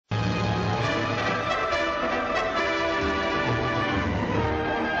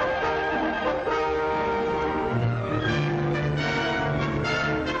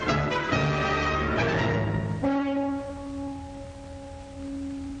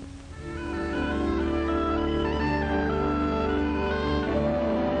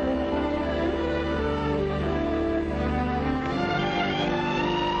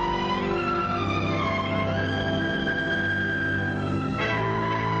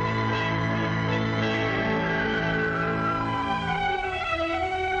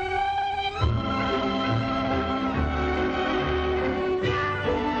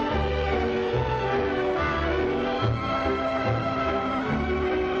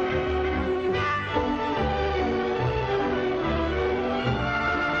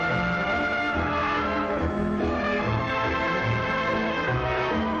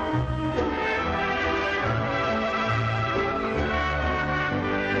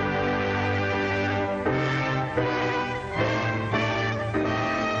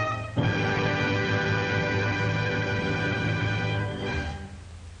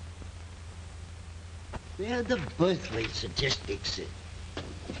The birth rate statistics.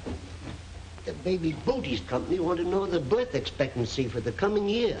 The baby booties company want to know the birth expectancy for the coming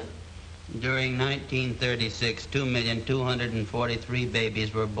year. During 1936, 2,243,000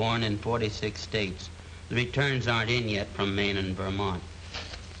 babies were born in 46 states. The returns aren't in yet from Maine and Vermont.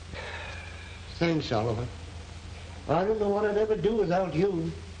 Thanks, Oliver. I don't know what I'd ever do without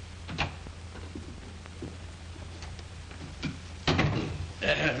you.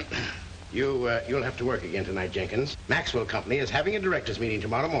 You'll have to work again tonight, Jenkins. Maxwell Company is having a directors' meeting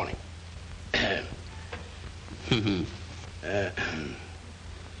tomorrow morning.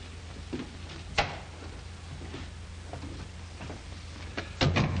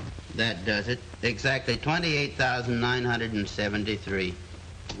 That does it. Exactly 28,973.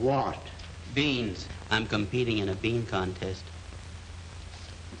 What? Beans. I'm competing in a bean contest.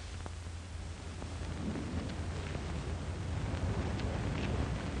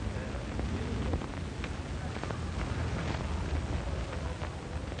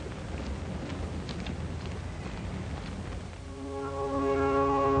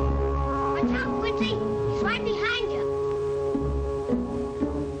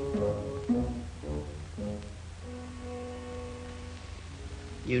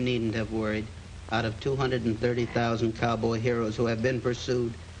 You needn't have worried. Out of 230,000 cowboy heroes who have been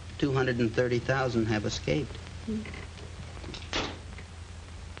pursued, 230,000 have escaped. All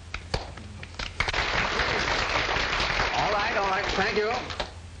right, thank you.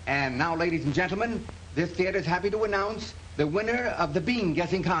 And now, ladies and gentlemen, this theater is happy to announce the winner of the bean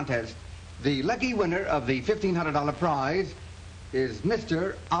guessing contest. The lucky winner of the $1,500 prize is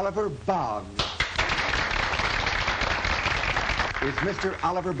Mr. Oliver Boggs. Is Mr.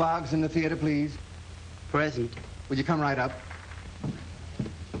 Oliver Boggs in the theater, please? Present. Would you come right up?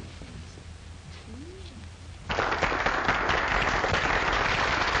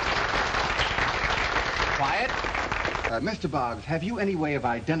 Quiet. Mr. Boggs, have you any way of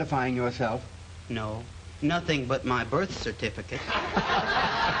identifying yourself? No. Nothing but my birth certificate.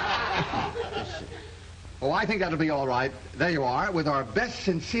 Oh, I think that'll be all right. There you are, with our best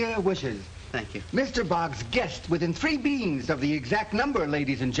sincere wishes. Thank you. Mr. Boggs guessed within 3 beans of the exact number,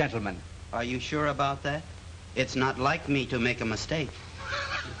 ladies and gentlemen. Are you sure about that? It's not like me to make a mistake.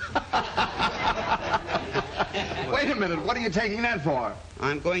 Wait a minute, what are you taking that for?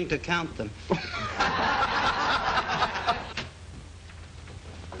 I'm going to count them.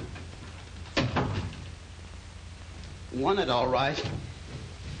 Won it all right.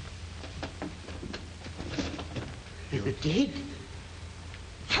 You did?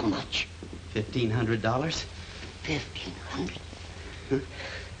 How much? $1,500. $1,500? Huh?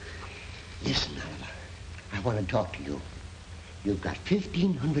 Listen, Oliver, I want to talk to you. You've got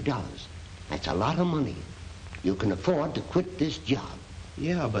 $1,500. That's a lot of money. You can afford to quit this job.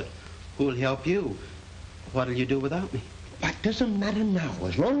 Yeah, but who'll help you? What'll you do without me? That doesn't matter now,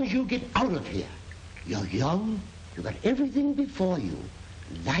 as long as you get out of here. You're young. You've got everything before you.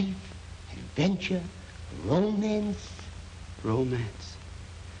 Life, adventure, romance. Romance.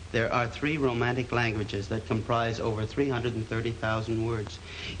 There are 3 romantic languages that comprise over 330,000 words.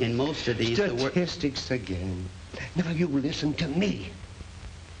 In most of these, statistics again. Now you listen to me.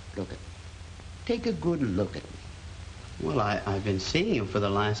 Look at me. Take a good look at me. Well, I've been seeing you for the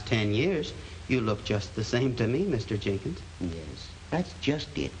last 10 years. You look just the same to me, Mr. Jenkins. Yes, that's just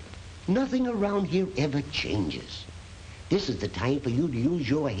it. Nothing around here ever changes. This is the time for you to use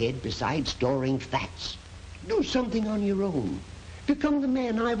your head besides storing facts. Do something on your own. Become the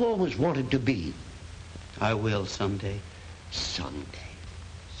man I've always wanted to be. I will someday. Someday.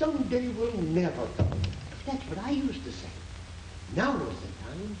 Someday will never come. That's what I used to say. Now is the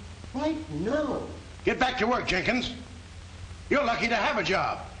time. Right now. Get back to work, Jenkins. You're lucky to have a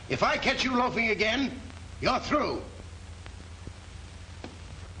job. If I catch you loafing again, you're through.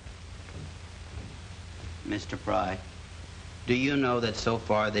 Mr. Fry, do you know that so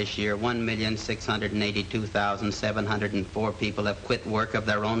far this year, 1,682,704 people have quit work of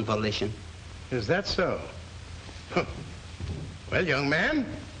their own volition? Is that so? Well, young man,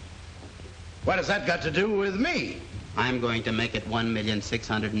 what has that got to do with me? I'm going to make it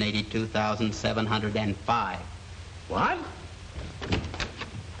 1,682,705. What?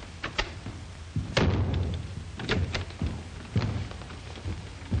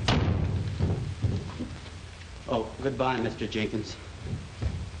 Oh, goodbye, Mr. Jenkins.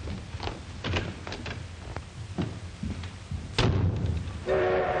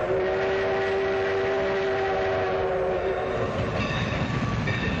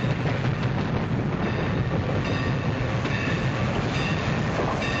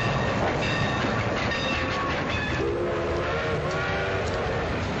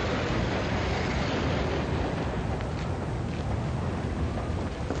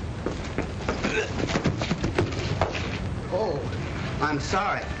 Oh, I'm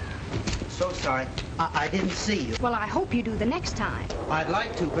sorry. So sorry. I didn't see you. Well, I hope you do the next time. I'd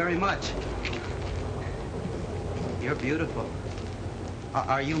like to very much. You're beautiful.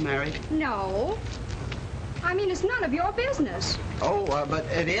 Are you married? No. I mean, it's none of your business. Oh, but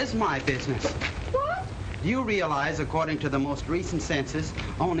it is my business. What? Do you realize, according to the most recent census,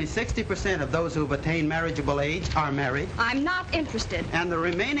 only 60% of those who've attained marriageable age are married? I'm not interested. And the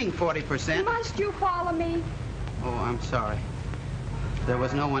remaining 40%... Must you follow me? Oh, I'm sorry. There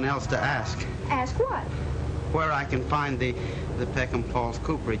was no one else to ask. Ask what? Where I can find the Peckham Falls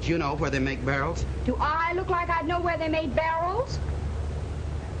cooperage. You know, where they make barrels? Do I look like I'd know where they made barrels?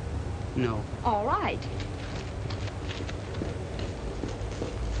 No. All right.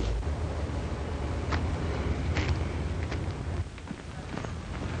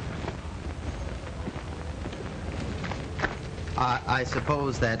 I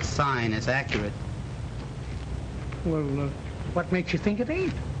suppose that sign is accurate. Well, what makes you think it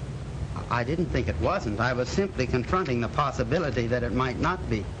ain't? I didn't think it wasn't. I was simply confronting the possibility that it might not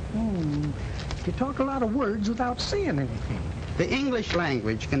be. You talk a lot of words without saying anything. The English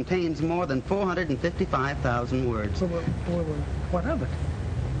language contains more than 455,000 words. Well, what of it?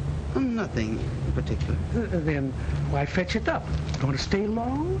 Nothing in particular. Then why fetch it up? Going to stay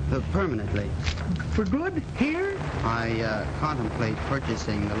long? Permanently. For good? Here? I contemplate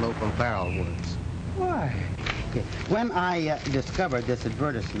purchasing the local barrel works. Why? Okay. When I discovered this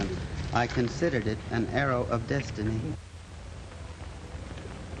advertisement, I considered it an arrow of destiny.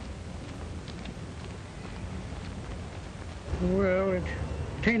 Well, it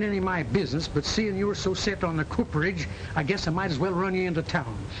ain't any of my business, but seeing you were so set on the cooperage, I guess I might as well run you into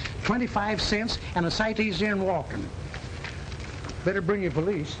town. 25 cents and a sight easier than walking. Better bring your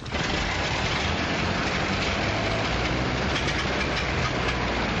police.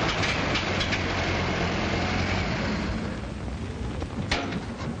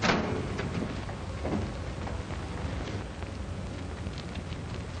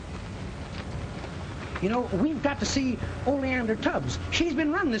 You know, we've got to see Oleander Tubbs. She's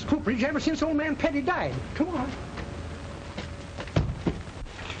been running this cooperage ever since old man Peddia died. Come on.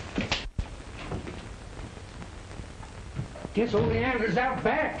 Guess Oleander's out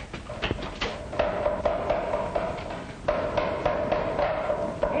back.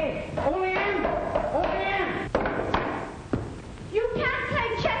 Hey, Oleander! Oleander! You can't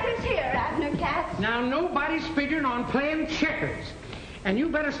play checkers here, Abner, Katz. Now, nobody's figuring on playing checkers. And you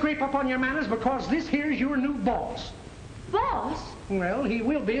better scrape up on your manners because this here's your new boss. Boss? Well, he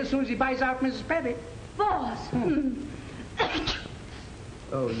will be as soon as he buys out Mrs. Peddia. Boss?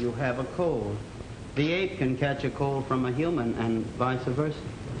 Oh, you have a cold. The ape can catch a cold from a human and vice versa.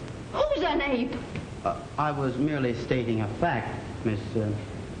 Who's an ape? I was merely stating a fact, Miss...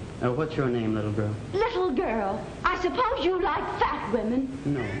 what's your name, little girl? Little girl. I suppose you like fat women.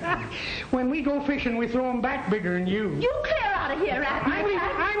 No. When we go fishing, we throw them back bigger than you. You clear out of here, Abner.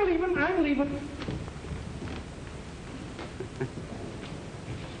 I'm leaving.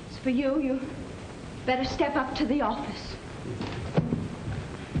 As for you, you better step up to the office.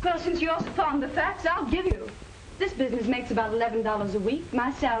 Well, since you're so fond of facts, I'll give you. This business makes about $11 a week.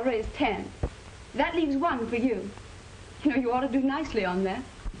 My salary is $10. That leaves $1 for you. You know, you ought to do nicely on that.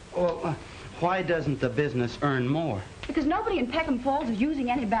 Well, why doesn't the business earn more? Because nobody in Peckham Falls is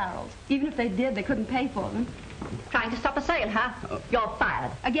using any barrels. Even if they did, they couldn't pay for them. Trying to stop a sale, huh? You're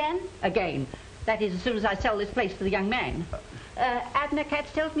fired. Again? Again. That is, as soon as I sell this place to the young man. Abner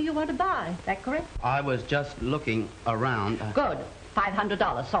Katz tells me you want to buy. Is that correct? I was just looking around. Good.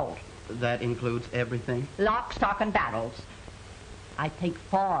 $500 sold. That includes everything? Lock, stock, and barrels. I take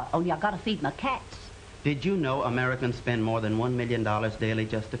 4, only I gotta feed my cats. Did you know Americans spend more than $1 million daily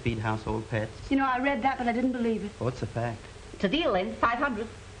just to feed household pets? You know, I read that, but I didn't believe it. What's the fact? It's a deal, then. 500.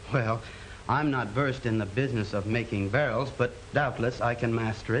 Well, I'm not versed in the business of making barrels, but doubtless I can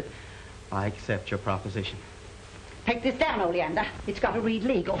master it. I accept your proposition. Take this down, Oleander. It's got to read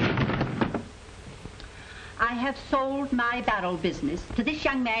legal. I have sold my barrel business to this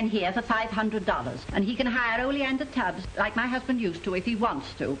young man here for $500, and he can hire Oleander Tubbs like my husband used to if he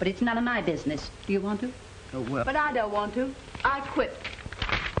wants to, but it's none of my business. Do you want to? Oh, well. But I don't want to. I quit.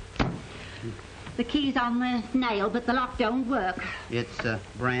 The key's on the nail, but the lock don't work. It's a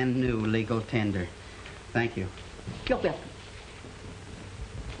brand new legal tender. Thank you. You're welcome.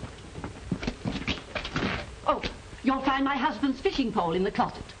 Oh, you'll find my husband's fishing pole in the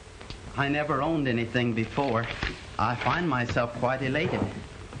closet. I never owned anything before. I find myself quite elated.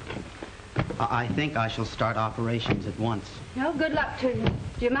 I think I shall start operations at once. No, good luck to you.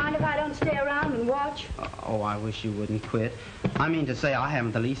 Do you mind if I don't stay around and watch? Oh, I wish you wouldn't quit. I mean to say I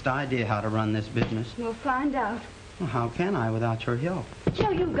haven't the least idea how to run this business. We'll find out. Well, how can I without your help?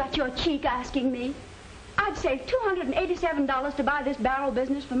 Joe, you've got your cheek asking me. I'd saved $287 to buy this barrel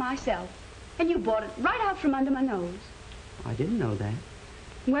business for myself. And you bought it right out from under my nose. I didn't know that.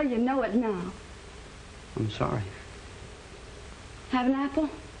 Well, you know it now. I'm sorry. Have an apple?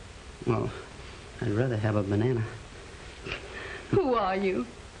 Well, I'd rather have a banana. Who are you?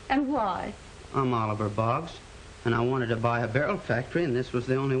 And why? I'm Oliver Boggs, and I wanted to buy a barrel factory, and this was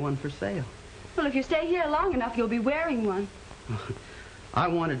the only one for sale. Well, if you stay here long enough, you'll be wearing one. I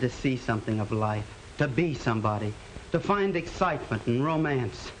wanted to see something of life, to be somebody, to find excitement and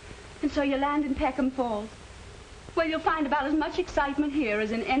romance. And so you land in Peckham Falls. Well, you'll find about as much excitement here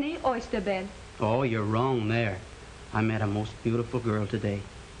as in any oyster bed. Oh, you're wrong there. I met a most beautiful girl today.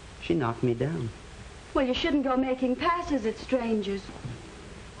 She knocked me down. Well, you shouldn't go making passes at strangers.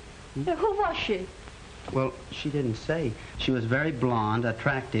 Who was she? Well, she didn't say. She was very blonde,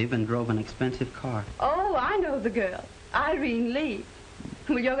 attractive, and drove an expensive car. Oh, I know the girl. Irene Lee.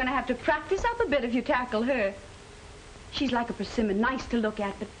 Well, you're going to have to practice up a bit if you tackle her. She's like a persimmon, nice to look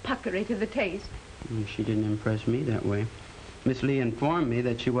at, but puckery to the taste. She didn't impress me that way. Miss Lee informed me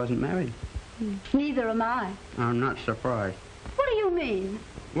that she wasn't married. Neither am I. I'm not surprised. What do you mean?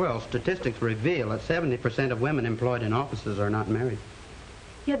 Well, statistics reveal that 70% of women employed in offices are not married.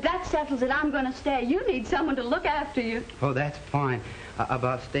 Yeah, that settles it. I'm going to stay. You need someone to look after you. Oh, that's fine.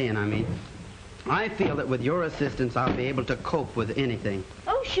 About staying, I mean. I feel that with your assistance, I'll be able to cope with anything.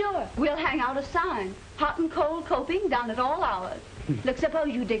 Oh, sure. We'll hang out a sign. Hot and cold coping done at all hours. Look, suppose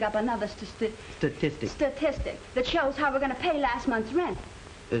you dig up another statistic that shows how we're going to pay last month's rent.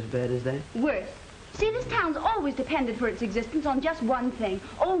 As bad as that? Worse. See, this town's always depended for its existence on just one thing.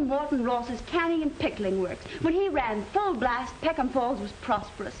 Old Morton Ross's canning and pickling works. When he ran full blast, Peckham Falls was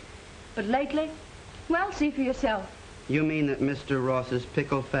prosperous. But lately, well, see for yourself. You mean that Mr. Ross's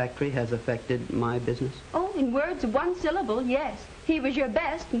pickle factory has affected my business? Oh, in words of one syllable, yes. He was your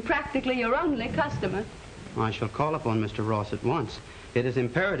best and practically your only customer. I shall call upon Mr. Ross at once. It is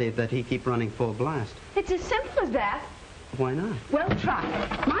imperative that he keep running full blast. It's as simple as that. Why not? Well, try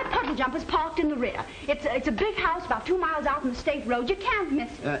it. My puddle jumper's parked in the rear. It's a big house about 2 miles out on the state road. You can't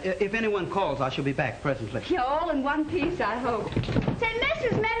miss it. If anyone calls, I shall be back presently. You're all in one piece, I hope. Say,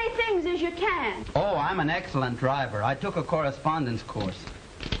 miss as many things as you can. Oh, I'm an excellent driver. I took a correspondence course.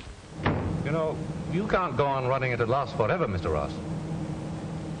 You know, you can't go on running it at loss forever, Mr. Ross.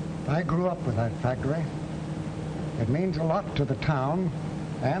 I grew up with that factory. It means a lot to the town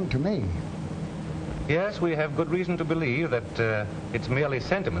and to me. Yes, we have good reason to believe that it's merely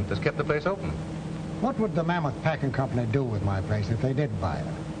sentiment that's kept the place open. What would the Mammoth Packing Company do with my place if they did buy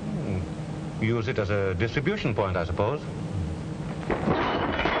it? Use it as a distribution point, I suppose.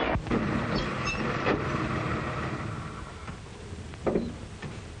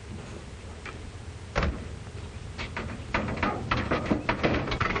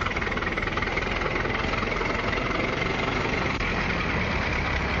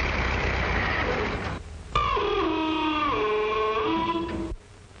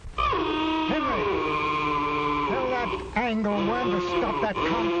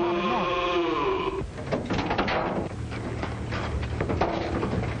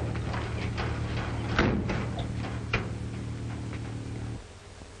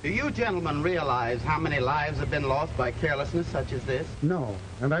 Do you gentlemen realize how many lives have been lost by carelessness such as this? No,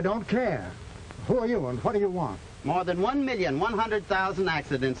 and I don't care. Who are you and what do you want? More than 1,100,000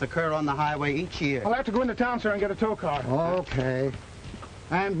 accidents occur on the highway each year. I'll have to go into town, sir, and get a tow car. Okay.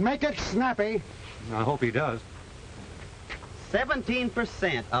 And make it snappy. I hope he does.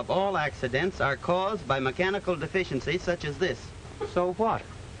 17% of all accidents are caused by mechanical deficiencies such as this. So what?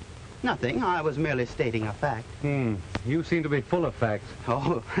 Nothing. I was merely stating a fact. You seem to be full of facts.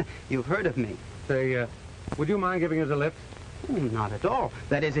 Oh, you've heard of me. Say, would you mind giving us a lift? Not at all.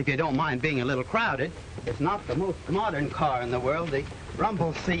 That is, if you don't mind being a little crowded. It's not the most modern car in the world. The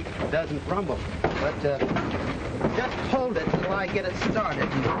rumble seat doesn't rumble. But just hold it till I get it started.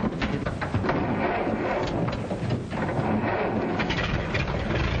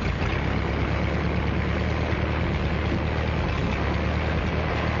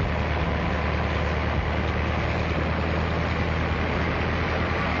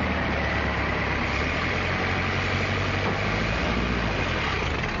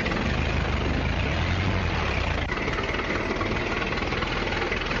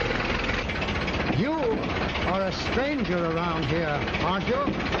 Stranger around here, aren't you?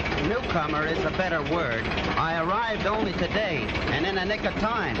 Newcomer is a better word. I arrived only today, and in a nick of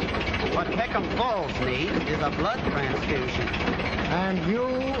time. What Peckham Falls needs is a blood transfusion. And you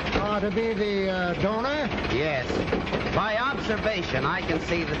are to be the donor? Yes. By observation, I can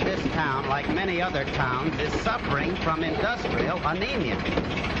see that this town, like many other towns, is suffering from industrial anemia.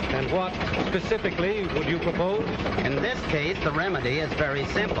 And what specifically would you propose? In this case, the remedy is very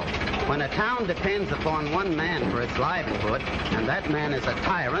simple. When a town depends upon one man for its livelihood, and that man is a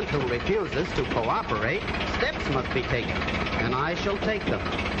tyrant who refuses to cooperate, steps must be taken, and I shall take them.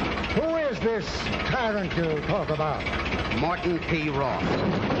 Who is this tyrant you talk about? Morton P. Ross.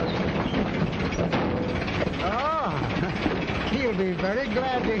 Ah, he'll be very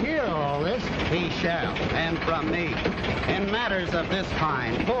glad to hear all this. He shall, and from me. In matters of this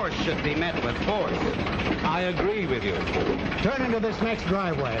kind, force should be met with force. I agree with you. Turn into this next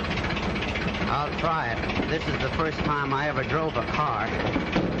driveway. I'll try it. This is the first time I ever drove a car.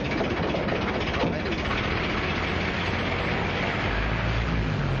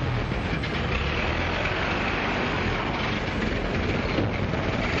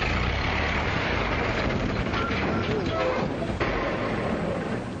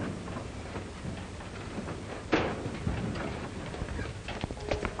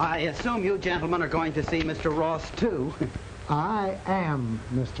 I assume you gentlemen are going to see Mr. Ross, too. I am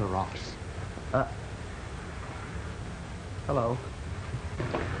Mr. Ross. Hello.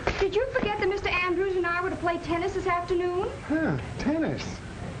 Did you forget that Mr. Andrews and I were to play tennis this afternoon? Huh, tennis.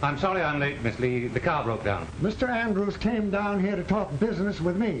 I'm sorry I'm late, Miss Lee. The car broke down. Mr. Andrews came down here to talk business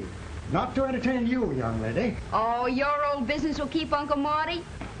with me. Not to entertain you, young lady. Oh, your old business will keep Uncle Marty?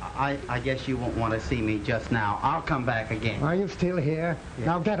 I guess you won't want to see me just now. I'll come back again. Are you still here? Yes.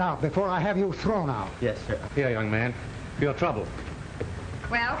 Now get out before I have you thrown out. Yes, sir. Here, young man. For your trouble.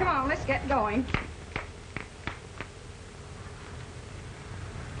 Well, come on, let's get going.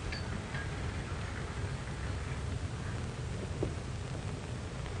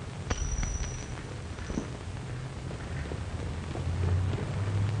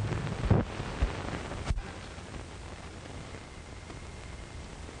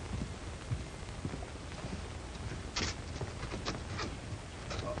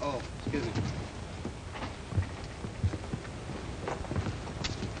 Oh, excuse me.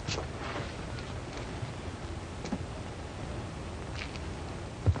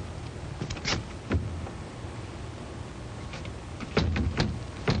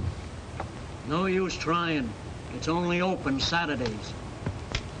 No use trying. It's only open Saturdays.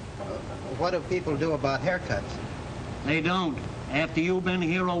 What do people do about haircuts? They don't. After you've been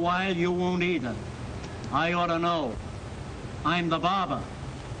here a while, you won't either. I ought to know. I'm the barber.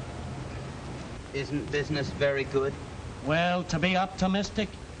 Isn't business very good? Well, to be optimistic,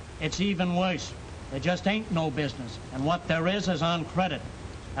 it's even worse. There just ain't no business, and what there is on credit.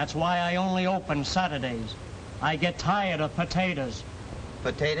 That's why I only open Saturdays. I get tired of potatoes.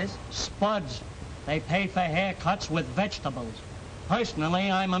 Potatoes? Spuds. They pay for haircuts with vegetables.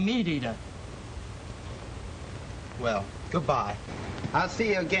 Personally, I'm a meat eater. Well, goodbye. I'll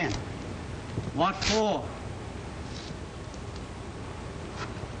see you again. What for?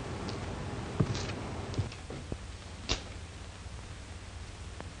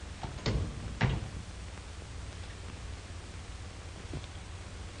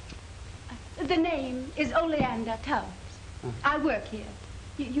 The name is Oleander Tubbs. I work here.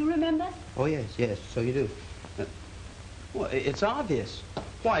 You remember? Oh, yes, so you do. Well, it's obvious.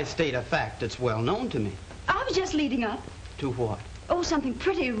 Why state a fact that's well known to me? I was just leading up. To what? Oh, something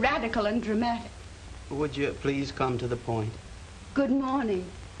pretty radical and dramatic. Would you please come to the point? Good morning.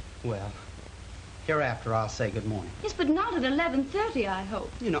 Well, hereafter I'll say good morning. Yes, but not at 11:30, I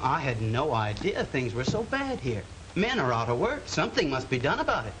hope. You know, I had no idea things were so bad here. Men are out of work. Something must be done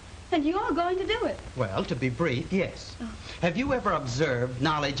about it. And you're going to do it? Well, to be brief, yes. Oh. Have you ever observed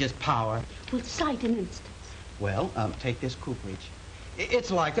knowledge is power? Well, cite an instance. Well, take this cooperage.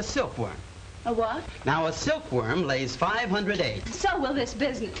 It's like a silkworm. A what? Now, a silkworm lays 500 eggs. So will this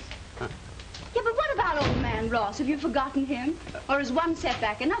business. Yeah, but what about old man Ross? Have you forgotten him? Or is one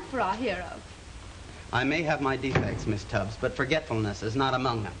setback enough for our hero? I may have my defects, Miss Tubbs, but forgetfulness is not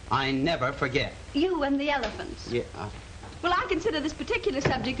among them. I never forget. You and the elephants. Yeah. Well, I consider this particular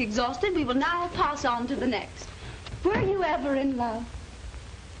subject exhausted. We will now pass on to the next. Were you ever in love?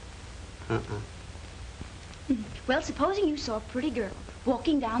 Well, supposing you saw a pretty girl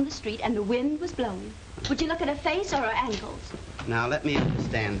walking down the street and the wind was blowing. Would you look at her face or her ankles? Now, let me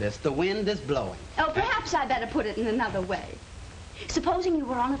understand this. The wind is blowing. Oh, perhaps I better put it in another way. Supposing you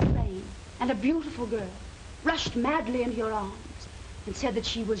were on a train and a beautiful girl rushed madly into your arms and said that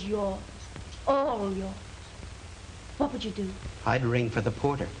she was yours, all yours. What would you do? I'd ring for the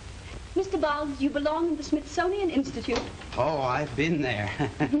porter. Mr. Boggs, you belong in the Smithsonian Institute. Oh, I've been there.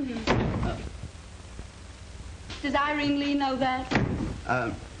 Does Irene Lee know that?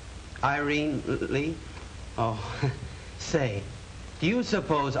 Irene Lee? Oh, say, do you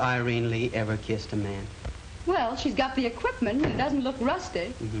suppose Irene Lee ever kissed a man? Well, she's got the equipment and it doesn't look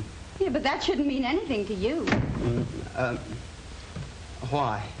rusty. Yeah, but that shouldn't mean anything to you.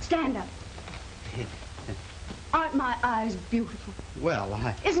 Why? Stand up. Aren't my eyes beautiful?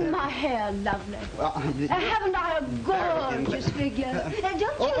 Well, Isn't my hair lovely? Well, haven't I a gorgeous figure? Don't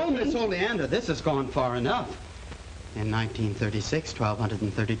you Oh, Miss Oleander, this has gone far enough. In 1936,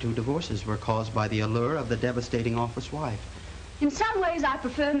 1,232 divorces were caused by the allure of the devastating office wife. In some ways, I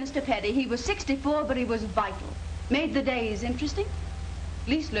prefer Mr. Peddia. He was 64, but he was vital. Made the days interesting. At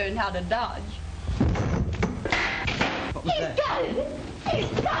least learned how to dodge. He's got it! He's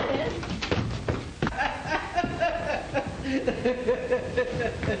got it!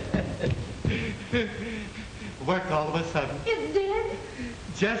 Worked all of a sudden. It did?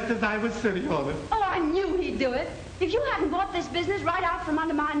 Just as I was sitting on it. Oh, I knew he'd do it. If you hadn't bought this business right out from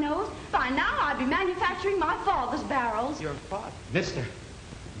under my nose, by now I'd be manufacturing my father's barrels. Your father? Mister,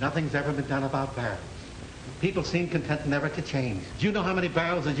 nothing's ever been done about barrels. People seem content never to change. Do you know how many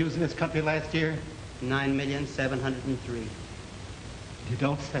barrels was used in this country last year? 9,703,000. You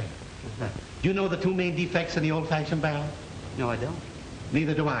don't say. Do you know the two main defects in the old-fashioned barrel? No, I don't.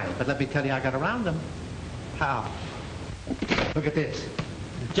 Neither do I, but let me tell you, I got around them. How? Look at this.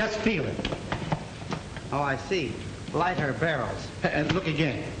 Just feel it. Oh, I see. Lighter barrels. And look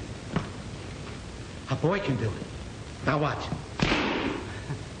again. A boy can do it. Now watch.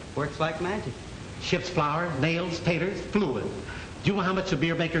 Works like magic. Ship's flour, nails, taters, fluid. Do you know how much the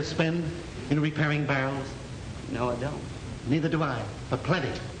beer makers spend in repairing barrels? No, I don't. Neither do I, but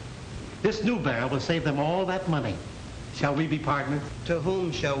plenty. This new barrel will save them all that money. Shall we be partners? To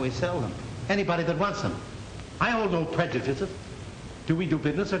whom shall we sell them? Anybody that wants them. I hold no prejudices. Do we do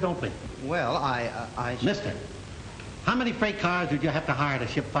business or don't we? Well, I... Mister, how many freight cars did you have to hire to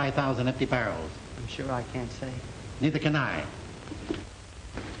ship 5,000 empty barrels? I'm sure I can't say. Neither can I.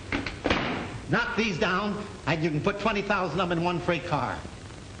 Knock these down, and you can put 20,000 of them in one freight car.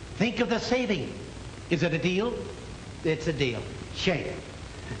 Think of the saving. Is it a deal? It's a deal. Shake.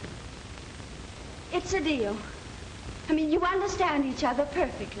 It's a deal. I mean, you understand each other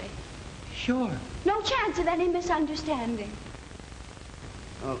perfectly. Sure. No chance of any misunderstanding.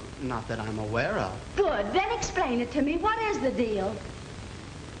 Oh, not that I'm aware of. Good. Then explain it to me. What is the deal?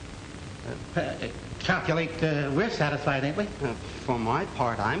 Calculate we're satisfied, ain't we? For my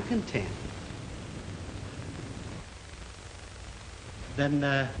part, I'm content.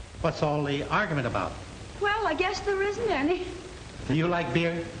 Then what's all the argument about? Well, I guess there isn't any. Do you like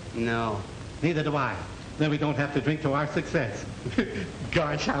beer? No. Neither do I. Then we don't have to drink to our success.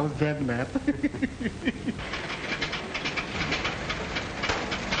 Gosh, I was dreading that.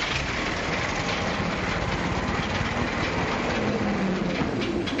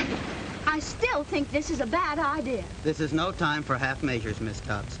 I still think this is a bad idea. This is no time for half measures, Miss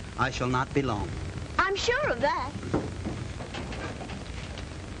Katz. I shall not be long. I'm sure of that.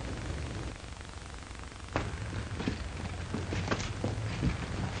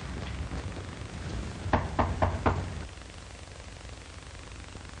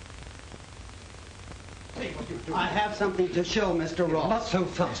 I have something to show, Mr. Ross. Not so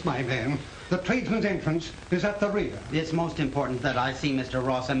fast, my man. The tradesman's entrance is at the rear. It's most important that I see Mr.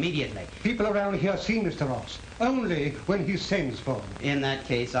 Ross immediately. People around here see Mr. Ross only when he sends for them. In that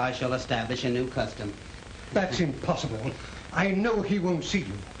case, I shall establish a new custom. That's impossible. I know he won't see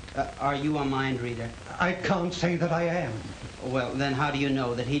you. Are you a mind reader? I can't say that I am. Well, then how do you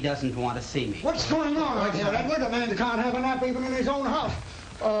know that he doesn't want to see me? What's going on right here, Edward? A man can't have a nap even in his own house.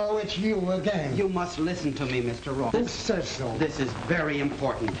 Oh, it's you again. You must listen to me, Mr. Ross. Who says so? This is very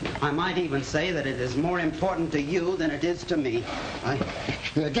important. I might even say that it is more important to you than it is to me.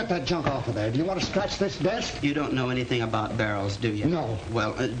 Get that junk off of there. Do you want to scratch this desk? You don't know anything about barrels, do you? No.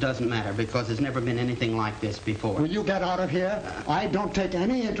 Well, it doesn't matter because there's never been anything like this before. Will you get out of here? I don't take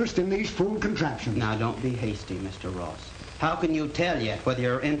any interest in these fool contraptions. Now, don't be hasty, Mr. Ross. How can you tell yet whether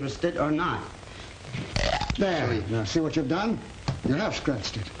you're interested or not? There. Now, see what you've done? You have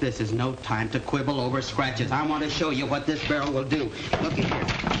scratched it. This is no time to quibble over scratches. I want to show you what this barrel will do. Look at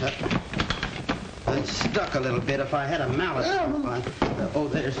here. It's stuck a little bit. If I had a mallet. Oh,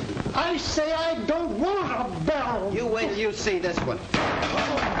 there's... I say I don't want a barrel. You wait till you see this one.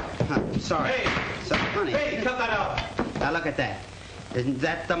 Sorry. Hey. So, honey. Hey, cut that out. Now, look at that. Isn't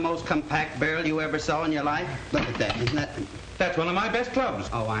that the most compact barrel you ever saw in your life? Look at that. Isn't that... That's one of my best clubs.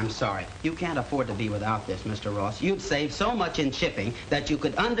 Oh, I'm sorry. You can't afford to be without this, Mr. Ross. You'd save so much in shipping that you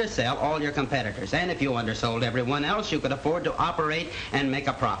could undersell all your competitors. And if you undersold everyone else, you could afford to operate and make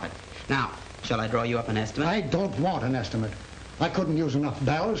a profit. Now, shall I draw you up an estimate? I don't want an estimate. I couldn't use enough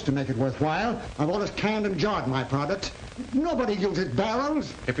barrels to make it worthwhile. I've always canned and jarred my products. Nobody uses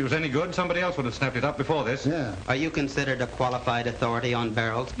barrels. If it was any good, somebody else would have snapped it up before this. Yeah. Are you considered a qualified authority on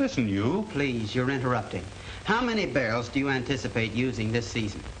barrels? Listen, you. Please, you're interrupting. How many barrels do you anticipate using this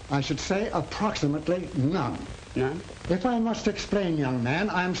season? I should say approximately none. None? If I must explain, young man,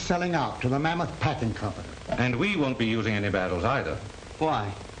 I'm selling out to the Mammoth Packing Company. And we won't be using any barrels either.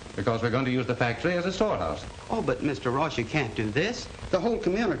 Why? Because we're going to use the factory as a storehouse. Oh, but Mr. Ross, you can't do this. The whole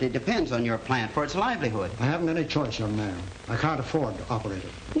community depends on your plant for its livelihood. I haven't any choice, young man. I can't afford to operate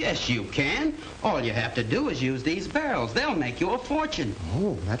it. Yes, you can. All you have to do is use these barrels. They'll make you a fortune.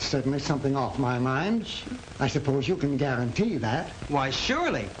 Oh, that's certainly something off my mind. I suppose you can guarantee that. Why,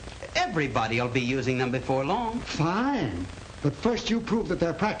 surely. Everybody will be using them before long. Fine. But first you prove that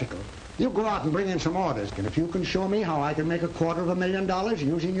they're practical. You go out and bring in some orders, and if you can show me how I can make $250,000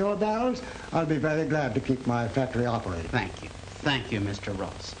 using your barrels, I'll be very glad to keep my factory operating. Thank you. Thank you, Mr.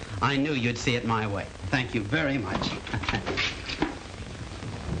 Ross. I knew you'd see it my way. Thank you very much.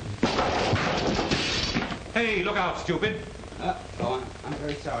 Hey, look out, stupid. Go on. I'm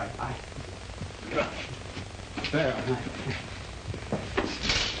very sorry. There.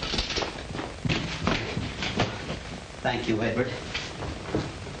 Thank you, Edward.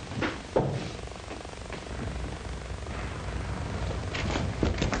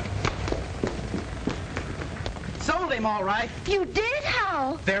 Sold him, all right. You did?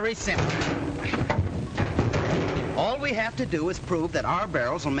 How? Very simple. All we have to do is prove that our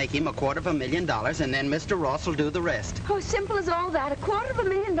barrels will make him $250,000, and then Mr. Ross will do the rest. Oh, simple as all that.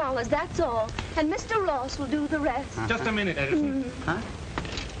 $250,000, that's all. And Mr. Ross will do the rest. Just a minute, Edison. Huh?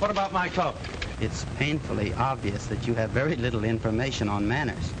 What about my club? It's painfully obvious that you have very little information on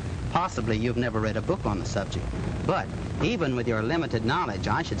manners. Possibly you've never read a book on the subject. But even with your limited knowledge,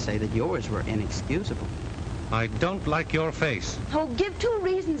 I should say that yours were inexcusable. I don't like your face. Oh, give 2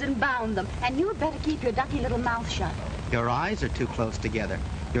 reasons and bound them. And you'd better keep your ducky little mouth shut. Your eyes are too close together.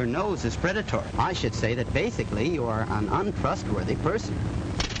 Your nose is predatory. I should say that basically you are an untrustworthy person.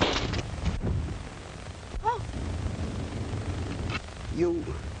 Oh.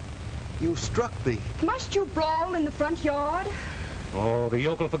 You struck me. Must you brawl in the front yard? Oh, the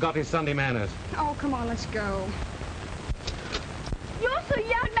yokel forgot his Sunday manners. Oh, come on, let's go. You're so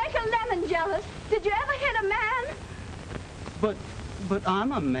young, make a lemon jealous. Did you ever hit a man? But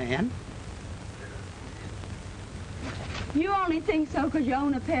I'm a man. You only think so because you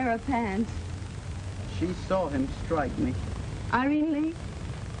own a pair of pants. She saw him strike me. Irene Lee?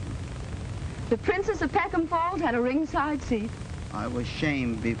 The Princess of Peckham Falls had a ringside seat. I was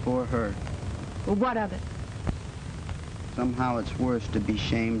shamed before her. Well, what of it? Somehow it's worse to be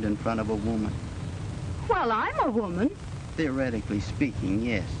shamed in front of a woman. Well, I'm a woman. Theoretically speaking,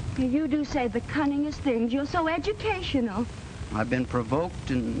 yes. You do say the cunningest things. You're so educational. I've been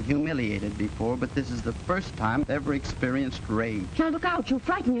provoked and humiliated before, but this is the first time I've ever experienced rage. Now, look out. You'll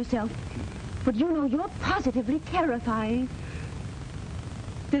frighten yourself. But you know, you're positively terrifying.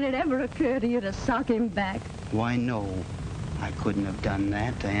 Did it ever occur to you to sock him back? Why, no. I couldn't have done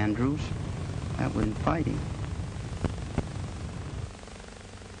that to Andrews. That wasn't fighting.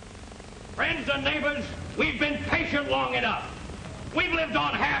 Friends and neighbors, we've been patient long enough. We've lived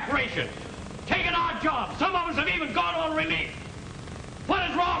on half rations, taken our jobs. Some of us have even gone on relief. What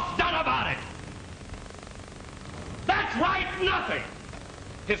has Ross done about it? That's right, nothing.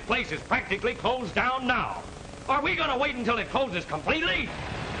 His place is practically closed down now. Are we going to wait until it closes completely?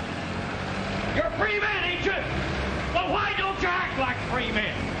 You're free men, ain't you? Well, why don't you act like free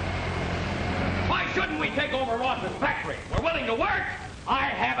men? Why shouldn't we take over Ross's factory? We're willing to work. I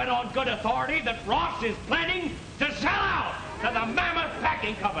have it on good authority that Ross is planning to sell out to the Mammoth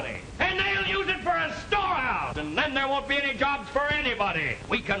Packing Company. And they'll use it for a storehouse. And then there won't be any jobs for anybody.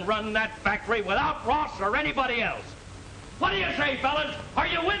 We can run that factory without Ross or anybody else. What do you say, fellas? Are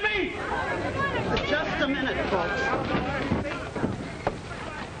you with me? Just a minute, folks.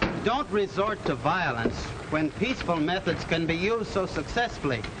 Don't resort to violence when peaceful methods can be used so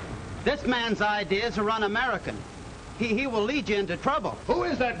successfully. This man's ideas are un-American. He will lead you into trouble. Who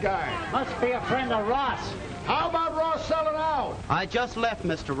is that guy? Must be a friend of Ross. How about Ross selling out? I just left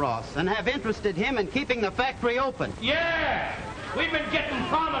Mr. Ross and have interested him in keeping the factory open. Yeah! We've been getting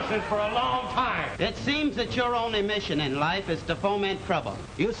promises for a long time. It seems that your only mission in life is to foment trouble.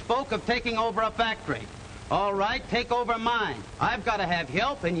 You spoke of taking over a factory. All right, take over mine. I've got to have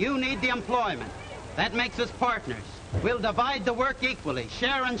help, and you need the employment. That makes us partners. We'll divide the work equally,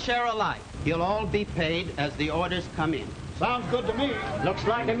 share and share alike. You'll all be paid as the orders come in. Sounds good to me. Looks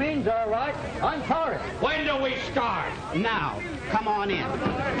like it means all right. I'm for it. When do we start? Now, come on in.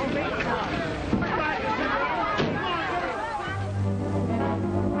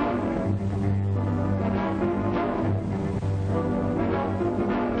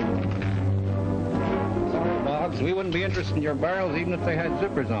 We wouldn't be interested in your barrels even if they had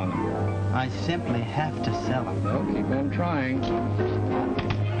zippers on them. I simply have to sell them. Well, keep on trying.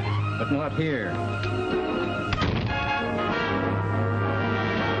 But not here.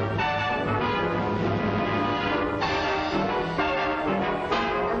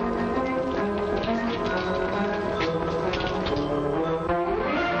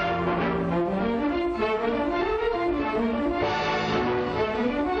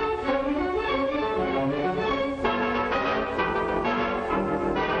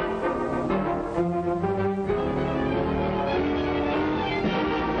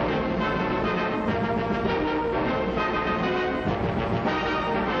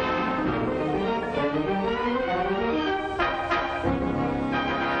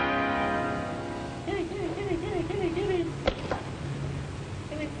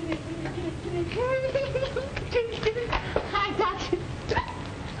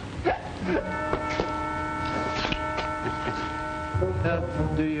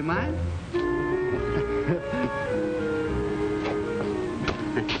 Do you mind?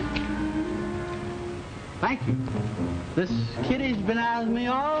 Thank you. This kitty's been out with me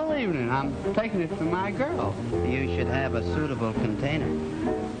all evening. I'm taking it for my girl. You should have a suitable container.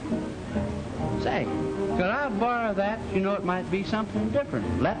 Say, could I borrow that? You know, it might be something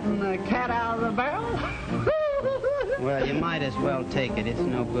different. Letting the cat out of the barrel? Well, you might as well take it. It's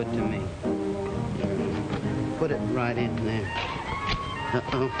no good to me. Put it right in there.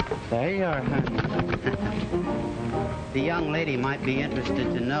 Uh-oh. There you are, honey. The young lady might be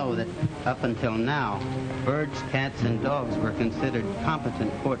interested to know that up until now, birds, cats, and dogs were considered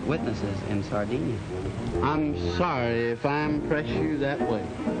competent court witnesses in Sardinia. I'm sorry if I impress you that way.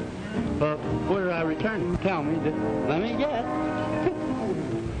 But where do I return? Tell me. Let me guess.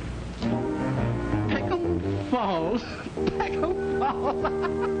 Peckham Falls. Peckham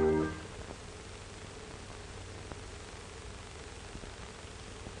Falls.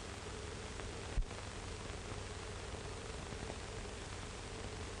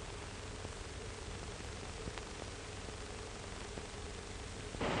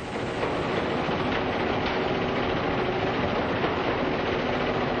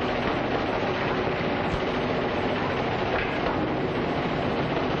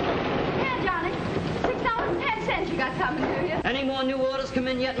 Any more new orders come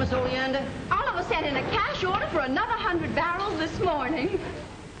in yet, Miss Oleander? Oliver sent in a cash order for another 100 barrels this morning.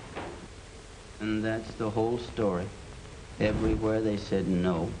 And that's the whole story. Everywhere they said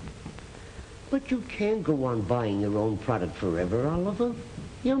no. But you can't go on buying your own product forever, Oliver.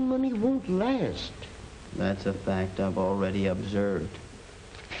 Your money won't last. That's a fact I've already observed.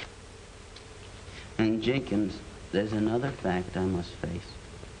 And Jenkins, there's another fact I must face.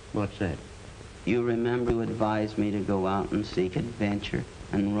 What's that? You remember you advised me to go out and seek adventure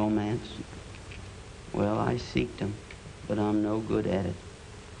and romance? Well, I seeked them, but I'm no good at it.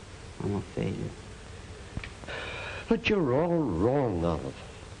 I'm a failure. But you're all wrong, Oliver.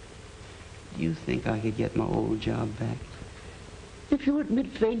 Do you think I could get my old job back? If you admit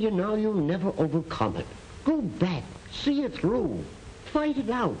failure now, you'll never overcome it. Go back, see it through, fight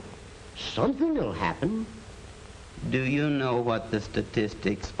it out. Something will happen. Do you know what the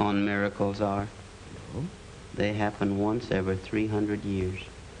statistics on miracles are? No. They happen once every 300 years.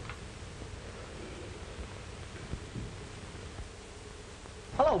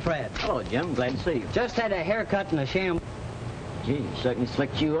 Hello, Fred. Hello, Jim. Glad to see you. Just had a haircut and a shampoo. Gee, certainly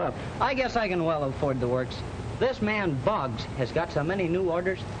slicked you up. I guess I can well afford the works. This man, Boggs, has got so many new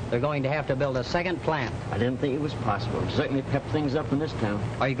orders, they're going to have to build a second plant. I didn't think it was possible. Certainly pep things up in this town.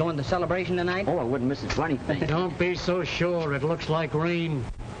 Are you going to the celebration tonight? Oh, I wouldn't miss it for anything. Don't be so sure. It looks like rain.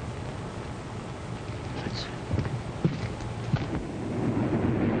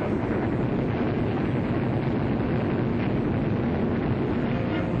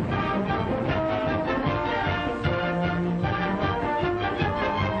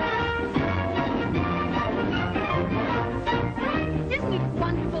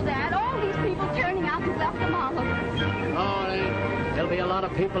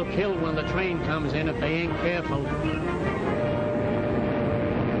 People killed when the train comes in if they ain't careful. Here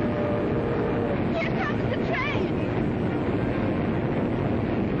comes the train.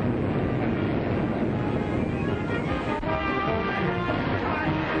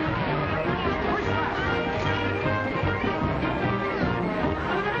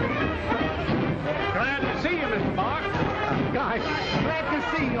 Glad to see you, Mr. Boggs. Gosh, glad to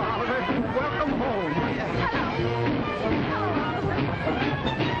see you, Oliver. Welcome home.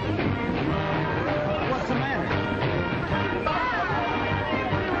 What's the matter?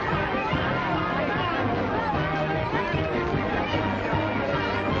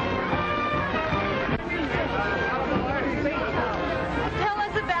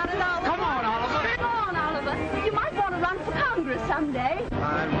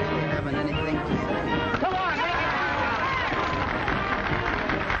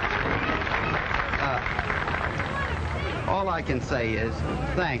 All I can say is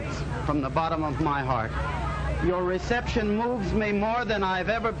thanks from the bottom of my heart. Your reception moves me more than I've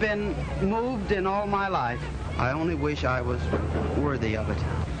ever been moved in all my life. I only wish I was worthy of it.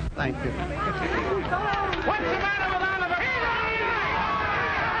 Thank you. What's the matter with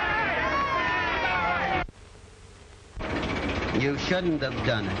Oliver? You shouldn't have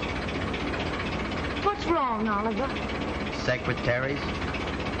done it. What's wrong, Oliver? Secretaries,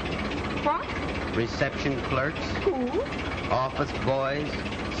 What? reception clerks, Who? office boys,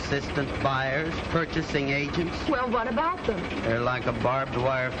 assistant buyers, purchasing agents. Well, what about them? They're like a barbed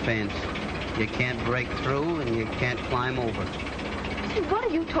wire fence. You can't break through and you can't climb over. What are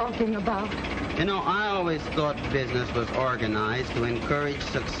you talking about? You know, I always thought business was organized to encourage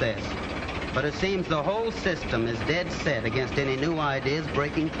success. But it seems the whole system is dead set against any new ideas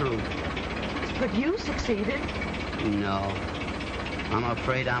breaking through. But you succeeded. No. I'm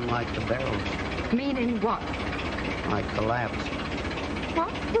afraid I'm like the barrels. Meaning what? I collapsed.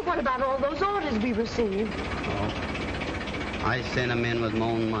 What? Well, what about all those orders we received? Oh. I sent them in with my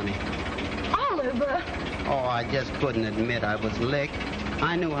own money. Oliver! Oh, I just couldn't admit I was licked.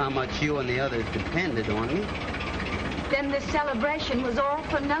 I knew how much you and the others depended on me. Then this celebration was all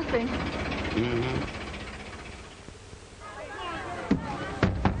for nothing. Mm-hmm.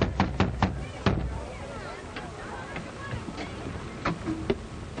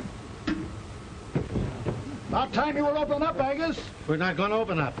 About time you were opening up, Angus. We're not going to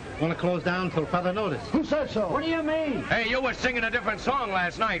open up. Going to close down until further notice. Who said so? What do you mean? Hey, you were singing a different song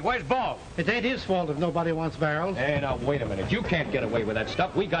last night. Where's Boggs? It ain't his fault if nobody wants barrels. Hey, now, wait a minute. You can't get away with that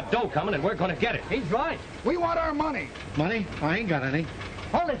stuff. We got dough coming, and we're going to get it. He's right. We want our money. Money? I ain't got any.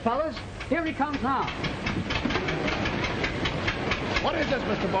 Hold it, fellas. Here he comes now. What is this,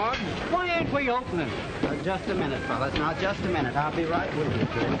 Mr. Boggs? Why ain't we opening? Just a minute, fellas. Now, just a minute. I'll be right with you.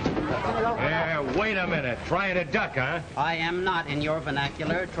 Yeah, wait a minute. Trying to duck, huh? I am not, in your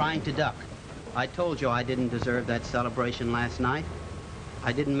vernacular, trying to duck. I told you I didn't deserve that celebration last night.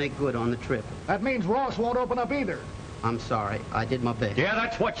 I didn't make good on the trip. That means Ross won't open up either. I'm sorry. I did my best. Yeah,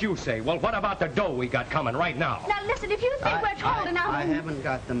 that's what you say. Well, what about the dough we got coming right now? Now, listen, if you think we're holding out... I haven't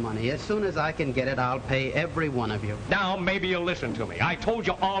got the money. As soon as I can get it, I'll pay every one of you. Now, maybe you'll listen to me. I told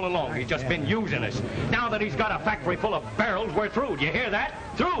you all along he's just been using us. Now that he's got a factory full of barrels, we're through. Do you hear that?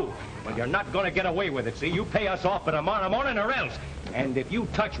 Through. Well, you're not going to get away with it, see? You pay us off by tomorrow morning or else. And if you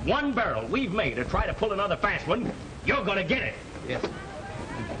touch one barrel we've made or try to pull another fast one, you're going to get it. Yes.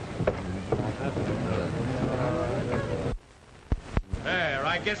 There,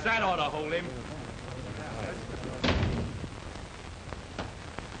 I guess that ought to hold him.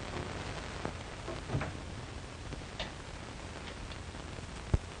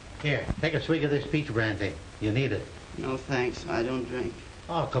 Here, take a swig of this peach brandy. You need it. No, thanks. I don't drink.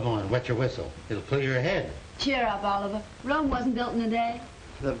 Oh, come on, wet your whistle. It'll clear your head. Cheer up, Oliver. Rome wasn't built in a day.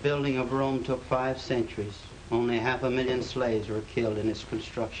 The building of Rome took 5 centuries. Only 500,000 slaves were killed in its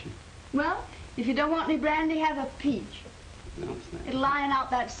construction. Well, if you don't want any brandy, have a peach. No, thanks. It'll lion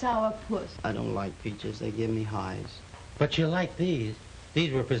out that sour puss. I don't like peaches. They give me highs. But you like these.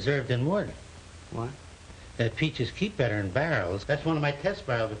 These were preserved in wood. What? Peaches keep better in barrels. That's one of my test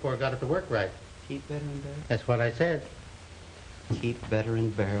barrels before I got it to work right. Keep better in barrels? That's what I said. Keep better in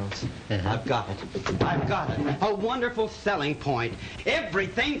barrels. I've got it. I've got it. A wonderful selling point.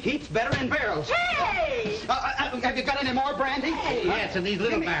 Everything keeps better in barrels. Hey! Have you got any more brandy? Hey! Yes, in these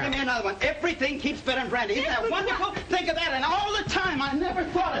little barrels. Give me another one. Everything keeps better in brandy. Isn't that wonderful? Think of that, and all the time I never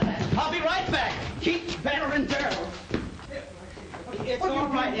thought of that. I'll be right back. Keeps better in barrels. It's all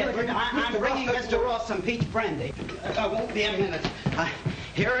right, Edward. I'm bringing Mr. Ross some peach brandy. Won't be a minute.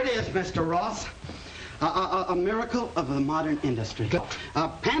 Here it is, Mr. Ross. A miracle of the modern industry. A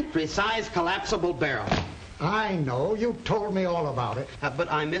pantry-sized collapsible barrel. I know. You told me all about it.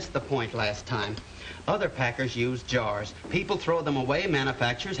 But I missed the point last time. Other packers use jars. People throw them away.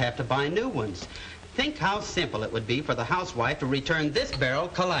 Manufacturers have to buy new ones. Think how simple it would be for the housewife to return this barrel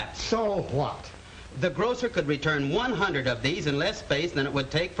collapsed. So what? The grocer could return 100 of these in less space than it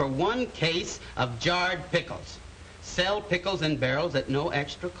would take for 1 case of jarred pickles. Sell pickles in barrels at no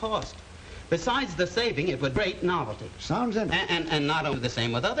extra cost. Besides the saving, it would be a great novelty. Sounds interesting. And not only the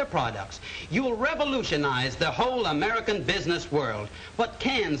same with other products. You'll revolutionize the whole American business world. What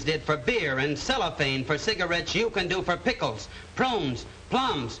cans did for beer and cellophane for cigarettes, you can do for pickles, prunes,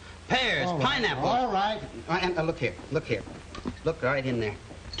 plums, pears, pineapples. All right. And look here, look here. Look right in there.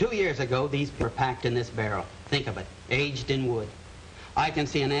 2 years ago, these were packed in this barrel. Think of it, aged in wood. I can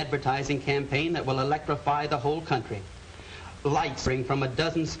see an advertising campaign that will electrify the whole country. Lights spring from a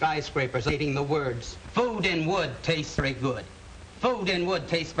dozen skyscrapers stating the words, "Food in wood tastes very good. Food in wood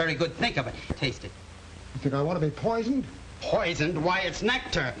tastes very good." Think of it. Taste it. You think I want to be poisoned? Poisoned? Why, it's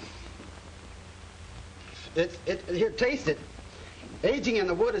nectar. Here, taste it. Aging in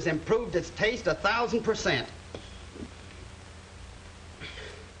the wood has improved its taste 1,000%.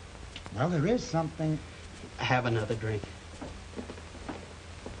 Well, there is something. Have another drink.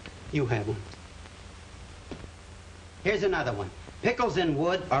 You have one. Here's another one. Pickles in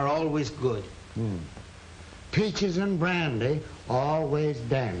wood are always good. Peaches and brandy, always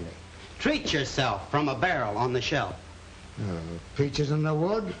dandy. Treat yourself from a barrel on the shelf. Peaches in the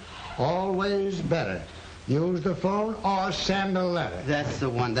wood, always better. Use the phone or send a letter. That's the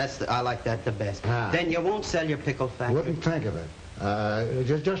one. I like that the best. Then you won't sell your pickle factory. Wouldn't think of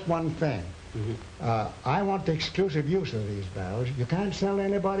it. Just one thing. I want the exclusive use of these barrels. You can't sell to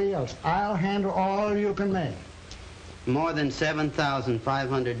anybody else. I'll handle all you can make. More than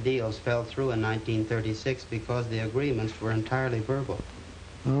 7,500 deals fell through in 1936 because the agreements were entirely verbal.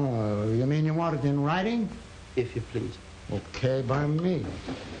 Oh, you mean you want it in writing? If you please. Okay, by me.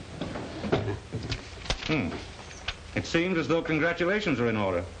 It seems as though congratulations are in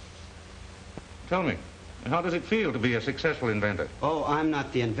order. Tell me, how does it feel to be a successful inventor? Oh, I'm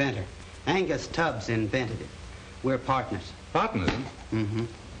not the inventor. Angus Tubbs invented it. We're partners. Partners? Mm-hmm.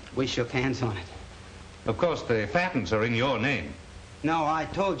 We shook hands on it. Of course, the patents are in your name. No, I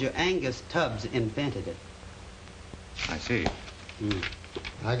told you Angus Tubbs invented it. I see.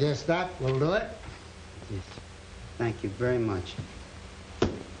 I guess that will do it. Yes. Thank you very much.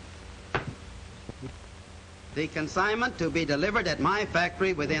 The consignment to be delivered at my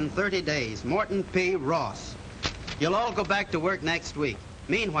factory within 30 days. Morton P. Ross. You'll all go back to work next week.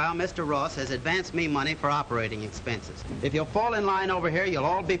 Meanwhile, Mr. Ross has advanced me money for operating expenses. If you'll fall in line over here, you'll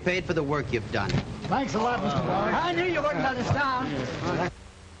all be paid for the work you've done. Thanks a lot, Mr. Boggs. I knew you wouldn't let us down.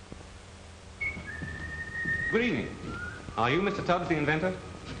 Greene, are you Mr. Tubbs, the inventor?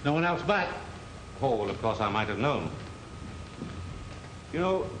 No one else but. Oh, well, of course, I might have known. You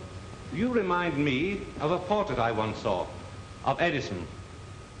know, you remind me of a portrait I once saw, of Edison.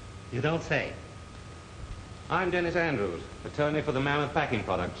 You don't say. I'm Dennis Andrews, attorney for the Mammoth Packing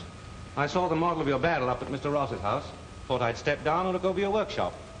Products. I saw the model of your barrel up at Mr. Ross's house. Thought I'd step down and look over your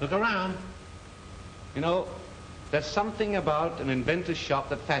workshop. Look around. You know, there's something about an inventor's shop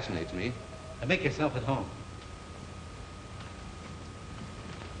that fascinates me. And make yourself at home.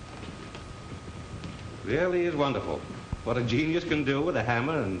 Really is wonderful. What a genius can do with a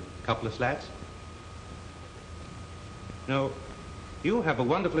hammer and a couple of slats. No, you have a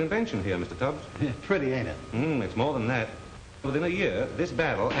wonderful invention here, Mr. Tubbs. Pretty, ain't it? It's more than that. Within a year, this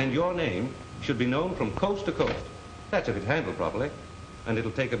barrel and your name should be known from coast to coast. That's if it's handled properly. And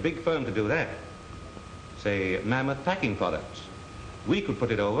it'll take a big firm to do that. Say, Mammoth Packing Products. We could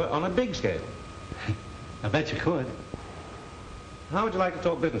put it over on a big scale. I bet you could. How would you like to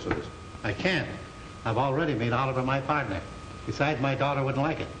talk business with us? I can't. I've already made Oliver my partner. Besides, my daughter wouldn't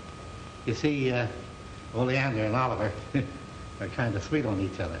like it. You see, Oleander and Oliver are kind of sweet on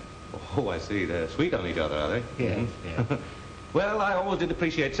each other. Oh, I see. They're sweet on each other, are they? Yes, yes. Well, I always did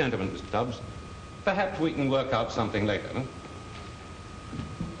appreciate sentiment, Mr. Tubbs. Perhaps we can work out something later, no?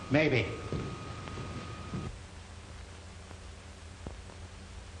 Maybe.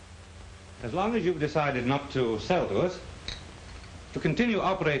 As long as you've decided not to sell to us, to continue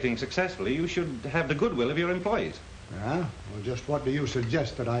operating successfully, you should have the goodwill of your employees. Yeah? Well, just what do you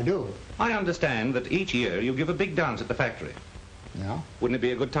suggest that I do? I understand that each year you give a big dance at the factory. Yeah? Wouldn't it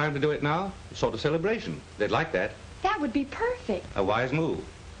be a good time to do it now? A sort of celebration. They'd like that. That would be perfect. A wise move.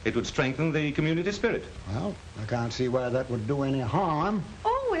 It would strengthen the community spirit. Well, I can't see where that would do any harm.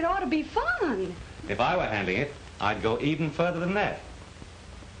 Oh, it ought to be fun. If I were handling it, I'd go even further than that.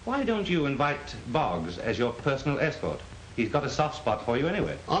 Why don't you invite Boggs as your personal escort? He's got a soft spot for you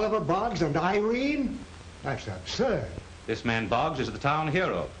anyway. Oliver Boggs and Irene? That's absurd. This man Boggs is the town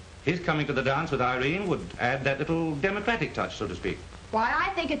hero. His coming to the dance with Irene would add that little democratic touch, so to speak. Why, I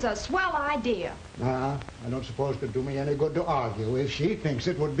think it's a swell idea. I don't suppose it'd do me any good to argue. If she thinks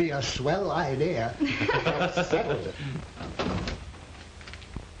it would be a swell idea, that settles it.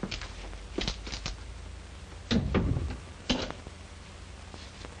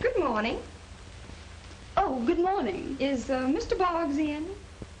 Good morning. Oh, good morning. Is Mr. Boggs in?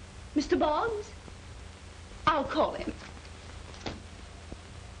 Mr. Boggs? I'll call him.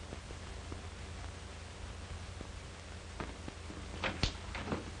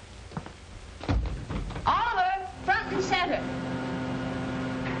 Oliver, front and center.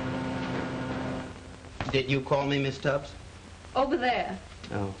 Did you call me, Miss Tubbs? Over there.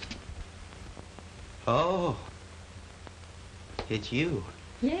 Oh. Oh. It's you.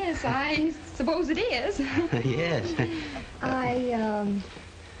 Yes, I suppose it is. Yes. I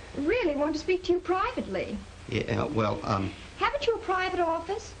really want to speak to you privately. Yeah, well, Haven't you a private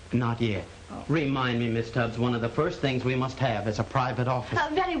office? not yet. Oh. Remind me, Miss Tubbs, one of the first things we must have is a private office.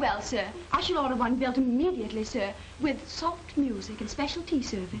 Very well, sir. I shall order one built immediately, sir, with soft music and special tea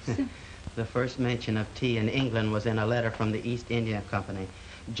service. The first mention of tea in England was in a letter from the East India Company,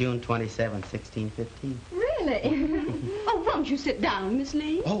 June 27, 1615. Really? Oh, won't you sit down, Miss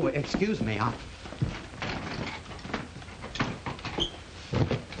Lee? Oh, excuse me.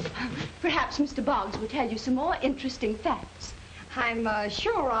 Perhaps Mr. Boggs will tell you some more interesting facts. I'm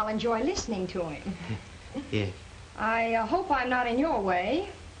sure I'll enjoy listening to him. Yeah. I hope I'm not in your way.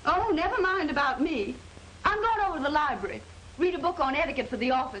 Oh, never mind about me. I'm going over to the library. Read a book on etiquette for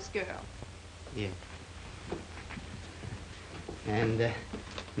the office girl. Yeah. And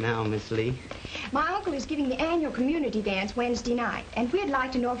now, Miss Lee. My uncle is giving the annual community dance Wednesday night, and we'd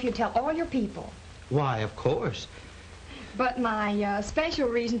like to know if you'd tell all your people. Why, of course. But my special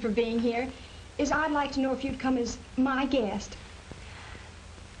reason for being here is I'd like to know if you'd come as my guest.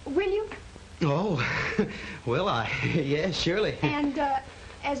 Will you? Oh, will I? Yes, surely. And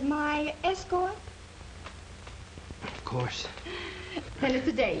as my escort? Of course. Then it's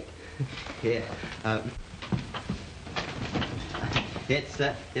a date. Yeah.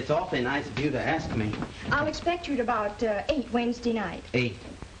 It's awfully nice of you to ask me. I'll expect you at about 8 Wednesday night. 8.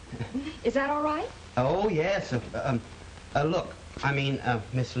 Is that all right? Oh, yes. Look,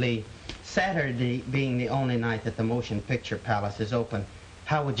 Miss Lee, Saturday being the only night that the Motion Picture Palace is open,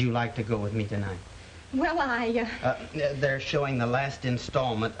 how would you like to go with me tonight? Well, They're showing the last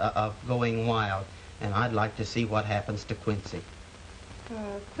installment of Going Wild, and I'd like to see what happens to Quincy.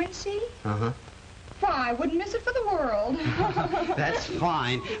 Quincy? Uh-huh. Why, I wouldn't miss it for the world. That's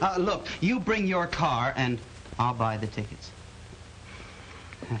fine. Look, you bring your car, and I'll buy the tickets.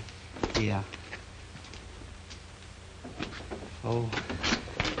 Yeah. Oh.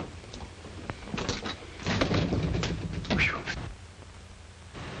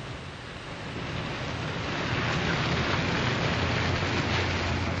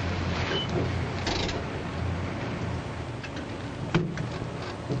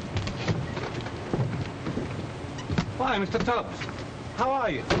 Why, Mr. Tubbs. How are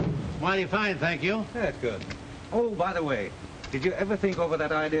you? Mighty fine, thank you. That's good. Oh, by the way, did you ever think over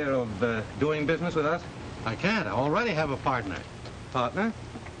that idea of doing business with us? I can't. I already have a partner. Partner?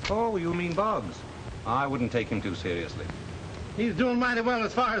 Oh, you mean Boggs. I wouldn't take him too seriously. He's doing mighty well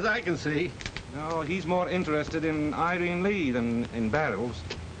as far as I can see. No, he's more interested in Irene Lee than in barrels.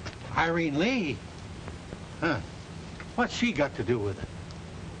 Irene Lee? Huh. What's she got to do with it?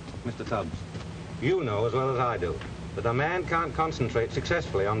 Mr. Tubbs, you know as well as I do that a man can't concentrate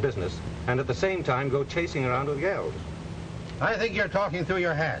successfully on business and at the same time go chasing around with gals. I think you're talking through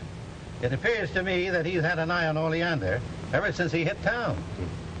your hat. It appears to me that he's had an eye on Oleander ever since he hit town.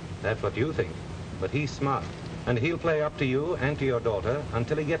 That's what you think, but he's smart, and he'll play up to you and to your daughter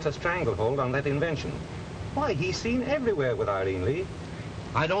until he gets a stranglehold on that invention. Why, he's seen everywhere with Irene Lee.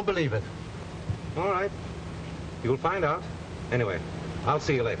 I don't believe it. All right. You'll find out. Anyway, I'll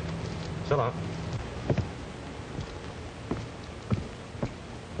see you later. So long.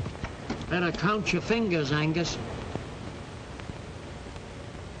 Better count your fingers, Angus.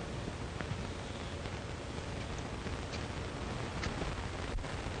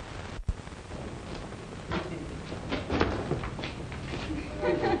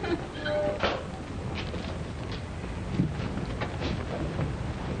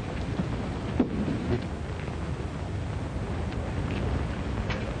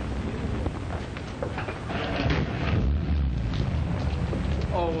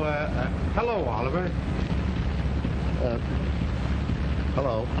 Hello, Oliver.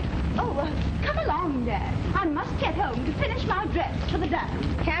 Hello. Oh, come along, Dad. I must get home to finish my dress for the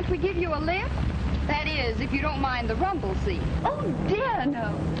dance. Can't we give you a lift? That is, if you don't mind the rumble seat. Oh, dear,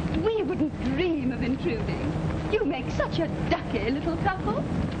 no. We wouldn't dream of intruding. You make such a ducky little couple.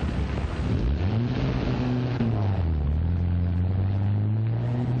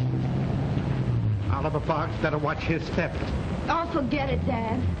 Oliver Parks better watch his step. Oh, forget it,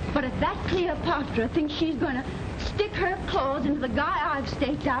 Dad. But if that Cleopatra thinks she's going to stick her claws into the guy I've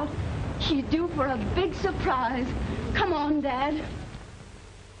staked out, she's due for a big surprise. Come on, Dad.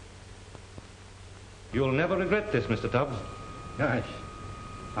 You'll never regret this, Mr. Tubbs. Gosh,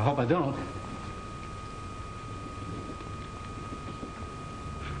 I hope I don't.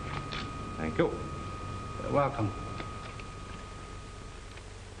 Thank you. You're welcome.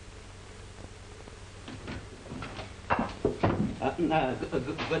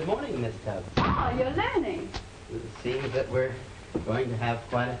 Good morning, Miss Tubbs. Oh, you're learning. It seems that we're going to have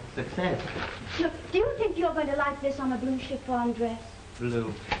quite a success. Look, do you think you're going to like this on a blue chiffon dress?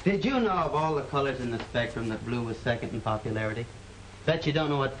 Blue. Did you know of all the colors in the spectrum that blue was second in popularity? Bet you don't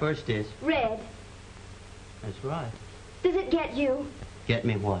know what first is. Red. That's right. Does it get you? Get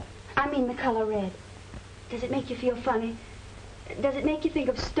me what? I mean the color red. Does it make you feel funny? Does it make you think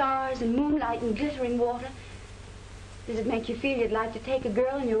of stars and moonlight and glittering water? Does it make you feel you'd like to take a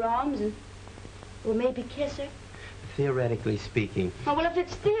girl in your arms and, well, maybe kiss her? Theoretically speaking. Oh, well, if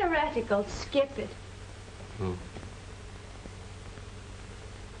it's theoretical, skip it. Oh.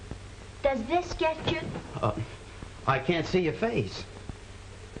 Does this get you? I can't see your face.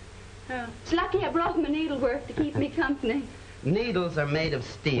 Oh. It's lucky I brought my needlework to keep me company. Needles are made of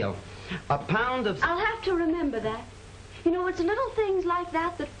steel. A pound of... I'll have to remember that. You know, it's little things like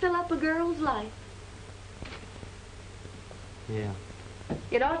that that fill up a girl's life. Yeah.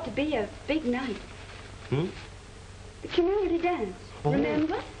 It ought to be a big night. Hmm? The community dance.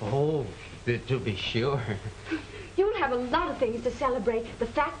 Remember? Oh, to be sure. You'll have a lot of things to celebrate. The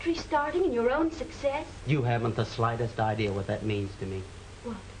factory starting and your own success. You haven't the slightest idea what that means to me.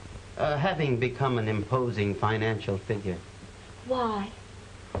 What? Having become an imposing financial figure. Why?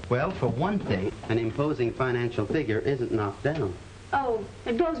 Well, for one thing, an imposing financial figure isn't knocked down. Oh,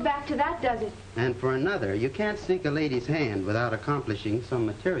 it goes back to that, does it? And for another, you can't seek a lady's hand without accomplishing some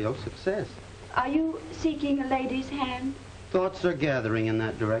material success. Are you seeking a lady's hand? Thoughts are gathering in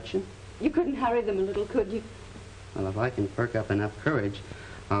that direction. You couldn't hurry them a little, could you? Well, if I can perk up enough courage,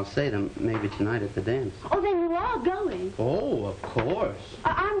 I'll say them maybe tonight at the dance. Oh, then you are going. Oh, of course.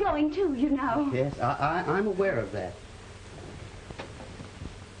 I'm going too, you know. Yes, I'm aware of that.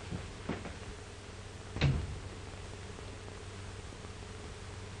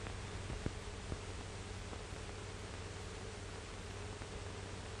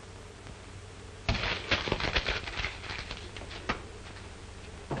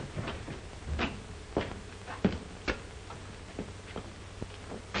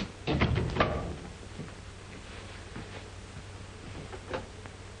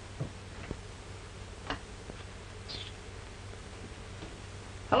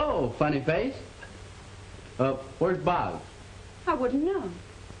 Hello, funny face. Where's Boggs? I wouldn't know.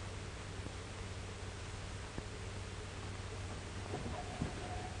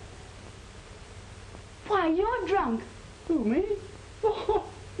 Why, you're drunk. Who, me? Oh,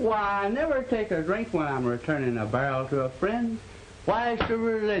 why, I never take a drink when I'm returning a barrel to a friend. Why, it's a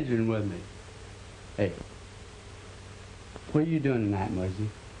religion with me. Hey, what are you doing tonight, Muzzy?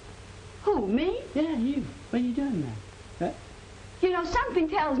 Who, me? Yeah, you. What are you doing tonight? Huh? You know, something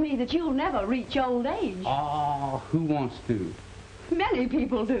tells me that you'll never reach old age. Oh, who wants to? Many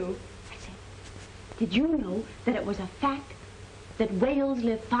people do. I say, did you know that it was a fact that whales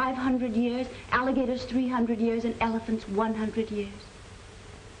live 500 years, alligators 300 years, and elephants 100 years?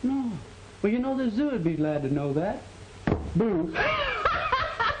 No. Well, you know, the zoo would be glad to know that. Boo.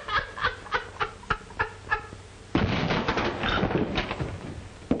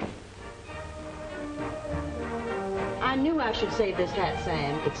 I knew I should save this hat,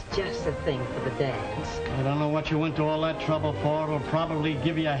 Sam. It's just the thing for the dance. I don't know what you went to all that trouble for. It'll probably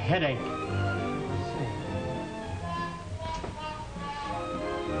give you a headache.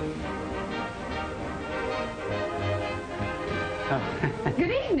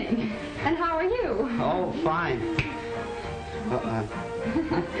 Good evening. And how are you? Oh, fine.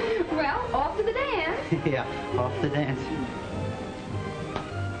 Well, off to the dance. Yeah, off the dance.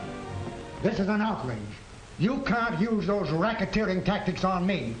 This is an outrage. You can't use those racketeering tactics on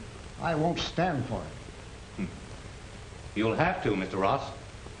me. I won't stand for it. You'll have to, Mr. Ross.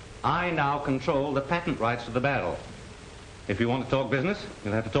 I now control the patent rights to the barrel. If you want to talk business,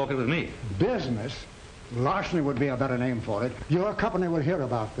 you'll have to talk it with me. Business? Larceny would be a better name for it. Your company will hear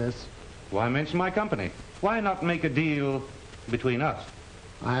about this. Why mention my company? Why not make a deal between us?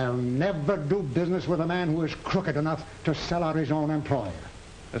 I'll never do business with a man who is crooked enough to sell out his own employer.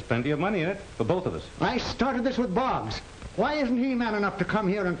 There's plenty of money in it for both of us. I started this with Boggs. Why isn't he man enough to come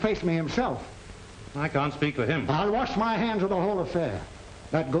here and face me himself? I can't speak for him. I'll wash my hands of the whole affair.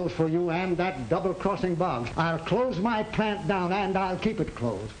 That goes for you and that double-crossing Boggs. I'll close my plant down, and I'll keep it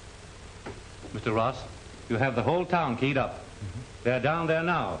closed. Mr. Ross, you have the whole town keyed up. They're down there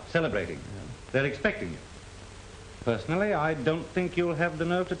now, celebrating. They're expecting you. Personally, I don't think you'll have the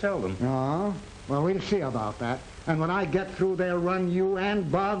nerve to tell them. No? Well, we'll see about that. And when I get through, they'll run you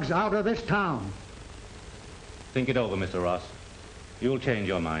and Boggs out of this town. Think it over, Mr. Ross. You'll change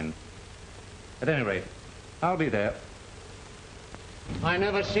your mind. At any rate, I'll be there. I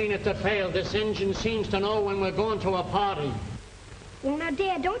never seen it to fail. This engine seems to know when we're going to a party. Well, now,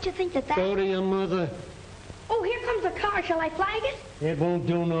 Dad, don't you think that... Go to your mother. Oh, here comes the car. Shall I flag it? It won't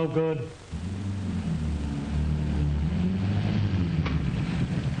do no good.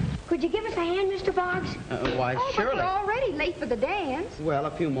 Could you give us a hand, Mr. Boggs? Why, Oh, surely. but we're already late for the dance. Well,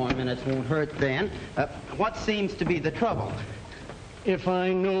 a few more minutes won't hurt then. What seems to be the trouble? If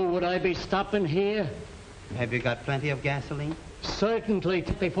I knew, would I be stopping here? Have you got plenty of gasoline? Certainly,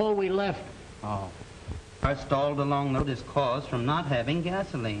 before we left. Oh. Our stalled along road is caused from not having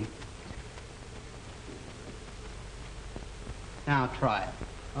gasoline. Now try it.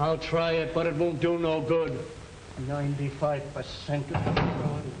 I'll try it, but it won't do no good. 95% of the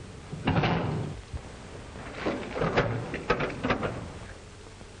road.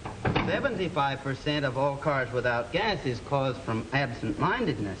 75% of all cars without gas is caused from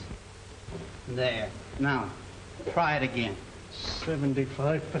absent-mindedness. There. Now, try it again.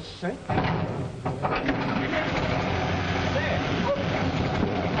 75%?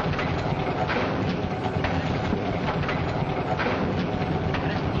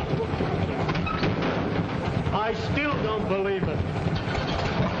 I still don't believe it.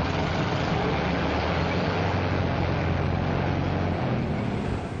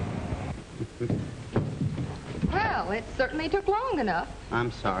 Well, it certainly took long enough.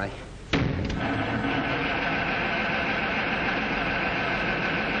 I'm sorry.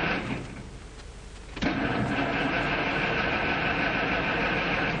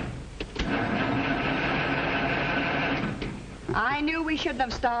 I knew we shouldn't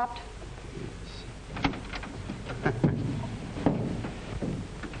have stopped.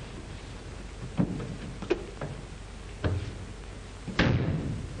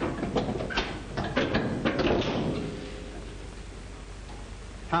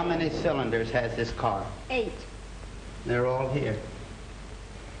 How many cylinders has this car? 8. They're all here.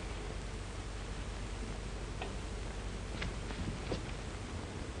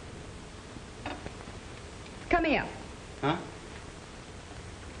 Come here. Huh?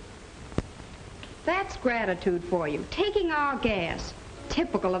 That's gratitude for you. Taking our gas.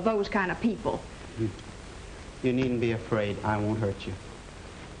 Typical of those kind of people. You needn't be afraid. I won't hurt you.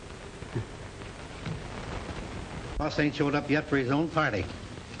 Ross ain't showed up yet for his own party.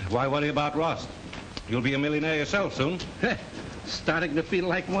 Why worry about Ross? You'll be a millionaire yourself soon. Starting to feel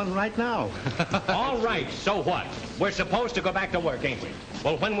like one right now. All right, so what? We're supposed to go back to work, ain't we?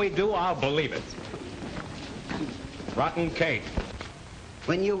 Well, when we do, I'll believe it. Rotten cake.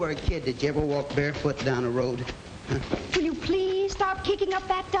 When you were a kid, did you ever walk barefoot down a road? Huh? Will you please stop kicking up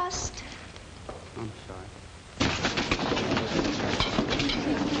that dust? I'm sorry.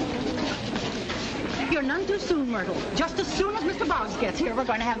 You're none too soon, Myrtle. Just as soon as Mr. Boggs gets here, we're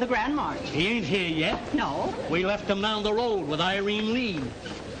going to have the grand march. He ain't here yet. No. We left him down the road with Irene Lee.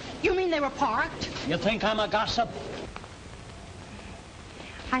 You mean they were parked? You think I'm a gossip?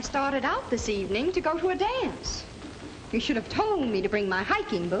 I started out this evening to go to a dance. You should have told me to bring my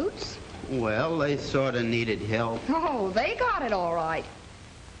hiking boots. Well, they sort of needed help. Oh, they got it all right.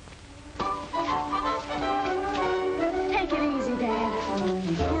 Take it easy, Dad.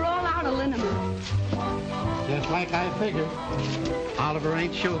 We're all out of liniment. Just like I figured. Oliver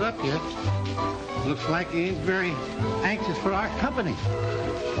ain't showed up yet. Looks like he ain't very anxious for our company.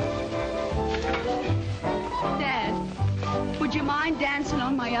 Dad, would you mind dancing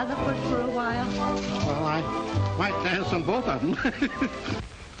on my other foot for a while? Well, I might dance on both of them.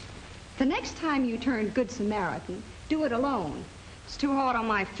 The next time you turn Good Samaritan, do it alone. It's too hard on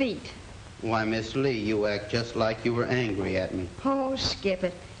my feet. Why, Miss Lee, you act just like you were angry at me. Oh, skip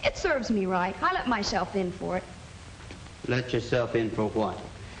it. It serves me right. I let myself in for it. Let yourself in for what?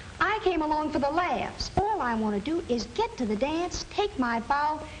 I came along for the laughs. All I want to do is get to the dance, take my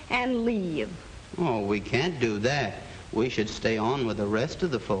bow, and leave. Oh, we can't do that. We should stay on with the rest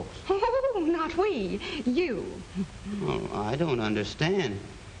of the folks. Oh, not we. You. Oh, I don't understand.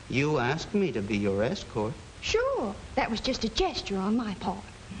 You asked me to be your escort. Sure. That was just a gesture on my part.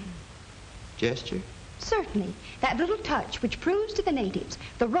 Gesture? Certainly. That little touch which proves to the natives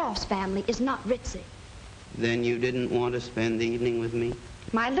the Ross family is not ritzy. Then you didn't want to spend the evening with me?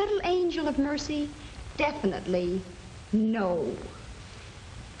 My little angel of mercy, definitely no.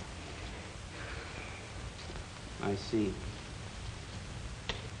 I see.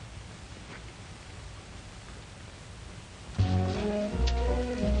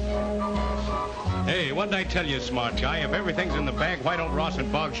 Hey, what did I tell you, smart guy? If everything's in the bag, why don't Ross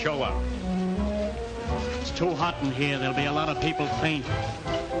and Boggs show up? It's too hot in here. There'll be a lot of people faint.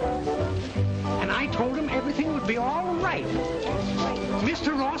 And I told him everything would be all right.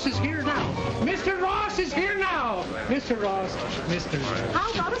 Mr. Ross is here now. Mr. Ross is here now. Mr. Ross. Mr. Ross.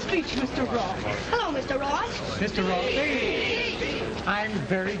 How about a speech, Mr. Ross? Hello, Mr. Ross. Mr. Ross. Hey. I'm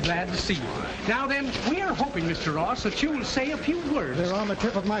very glad to see you. Now then, we are hoping, Mr. Ross, that you will say a few words. They're on the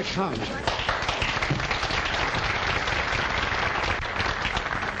tip of my tongue.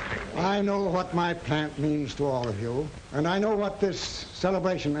 I know what my plant means to all of you, and I know what this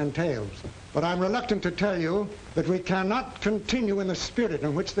celebration entails. But I'm reluctant to tell you that we cannot continue in the spirit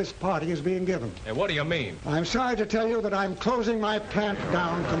in which this party is being given. Hey, what do you mean? I'm sorry to tell you that I'm closing my plant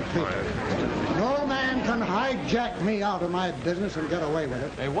down completely. No man can hijack me out of my business and get away with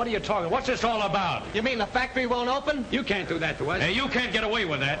it. Hey, what are you talking? What's this all about? You mean the factory won't open? You can't do that to us. Hey, you can't get away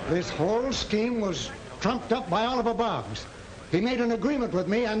with that. This whole scheme was trumped up by Oliver Boggs. He made an agreement with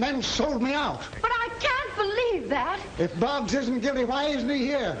me and then sold me out. But I can't believe that. If Boggs isn't guilty, why isn't he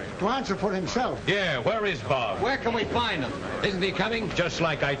here to answer for himself? Yeah, where is Bob? Where can we find him? Isn't he coming? Just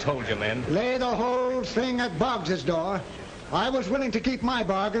like I told you, men. Lay the whole thing at Boggs's door. I was willing to keep my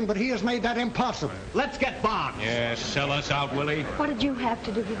bargain, but he has made that impossible. Let's get Boggs. Yeah, sell us out, Willie. What did you have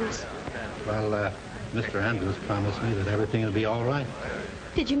to do with this? Well, Mr. Andrews promised me that everything will be all right.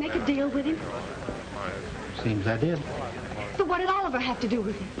 Did you make a deal with him? Seems I did. But what did Oliver have to do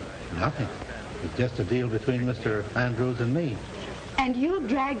with it? Nothing. It's just a deal between Mr. Andrews and me. And you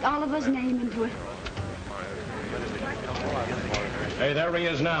dragged Oliver's name into it. Hey, there he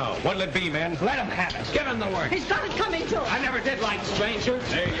is now. What'll it be, men? Let him have it. Give him the work. He's got it coming to him. I never did like strangers.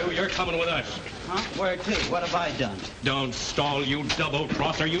 Hey, you're coming with us. Huh? Where to? What have I done? Don't stall, you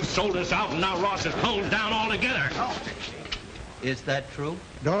double-crosser. You sold us out, and now Ross is closed down altogether. Oh. Is that true?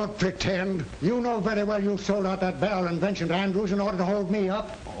 Don't pretend. You know very well you sold out that barrel invention to Andrews in order to hold me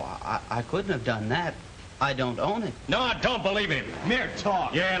up. Oh, I couldn't have done that. I don't own it. No, I don't believe him. Mere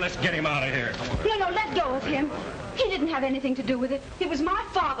talk. Yeah, let's get him out of here. No, let go of him. He didn't have anything to do with it. It was my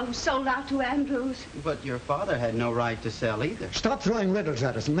father who sold out to Andrews. But your father had no right to sell either. Stop throwing riddles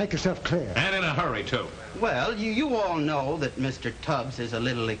at us and make yourself clear. And in a hurry, too. Well, you all know that Mr. Tubbs is a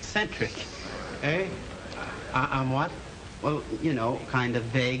little eccentric. Eh? I'm what? Well, you know, kind of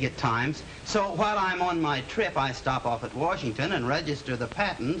vague at times. So while I'm on my trip, I stop off at Washington and register the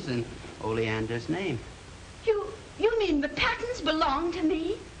patents in Oleander's name. You mean the patents belong to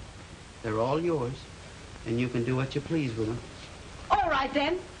me? They're all yours, and you can do what you please with them. All right,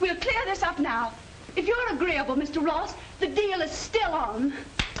 then. We'll clear this up now. If you're agreeable, Mr. Ross, the deal is still on. Hey,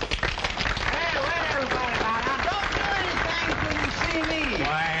 wait, everybody now. Don't do anything till you see me.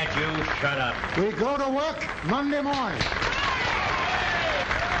 Quiet, you shut up. We go to work Monday morning.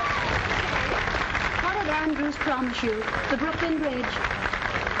 What did Andrews promise you? The Brooklyn Bridge?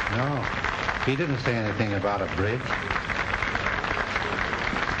 No. He didn't say anything about a bridge.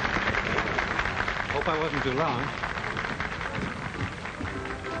 Hope I wasn't too long.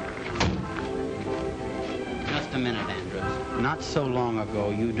 Just a minute, Andrews. Not so long ago,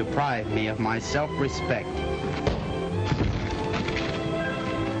 you deprived me of my self-respect.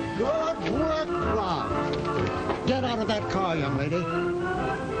 Good work, Rob. Get out of that car, young lady.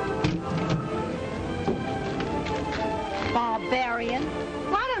 Barbarian.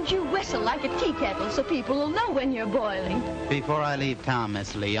 Why don't you whistle like a tea kettle so people will know when you're boiling? Before I leave town,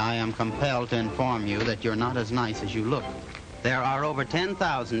 Miss Lee, I am compelled to inform you that you're not as nice as you look. There are over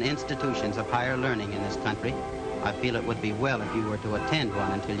 10,000 institutions of higher learning in this country. I feel it would be well if you were to attend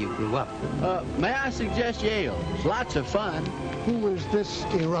one until you grew up. May I suggest Yale? It's lots of fun. Who is this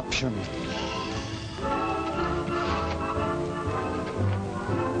eruption?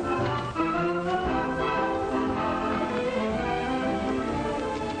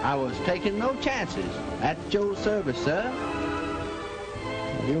 I was taking no chances. At your service, sir.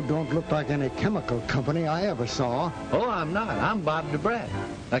 Well, you don't look like any chemical company I ever saw. Oh, I'm not. I'm Bob DeBrette.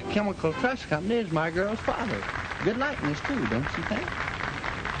 That chemical trust company is my girl's father. Good likeness, too, don't you think?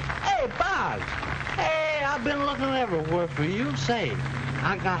 Hey, Boggs. Hey, I've been looking everywhere for you. Say,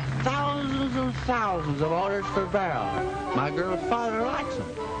 I got thousands and thousands of orders for barrels. My girl's father likes them.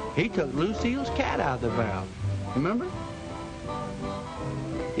 He took Lucille's cat out of the barrel. Remember?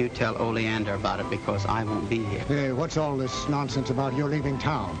 You tell Oleander about it because I won't be here. Hey, what's all this nonsense about your leaving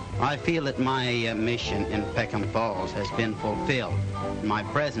town? I feel that my mission in Peckham Falls has been fulfilled. My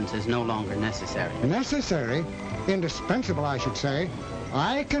presence is no longer necessary. Necessary? Indispensable, I should say.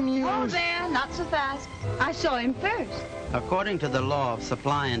 I can use... Oh, there, not so fast. I saw him first. According to the law of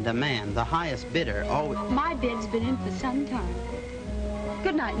supply and demand, the highest bidder always... My bid's been in for some time.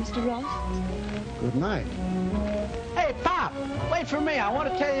 Good night, Mr. Ross. Good night. Hey, Pop, wait for me. I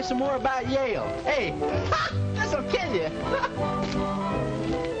want to tell you some more about Yale. Hey, this'll kill you.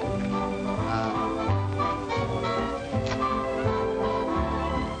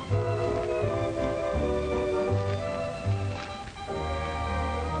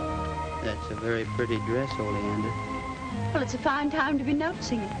 That's a very pretty dress, Oleander. Well, it's a fine time to be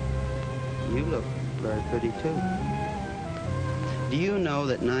noticing it. You look very pretty, too. Do you know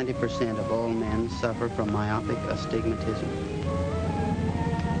that 90% of all men suffer from myopic astigmatism?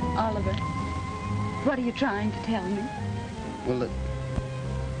 Oliver, what are you trying to tell me? Well, that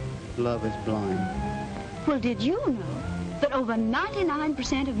love is blind. Well, did you know that over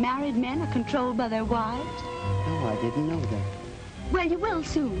 99% of married men are controlled by their wives? No, I didn't know that. Well, you will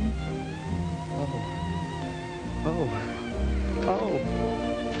soon. Oh.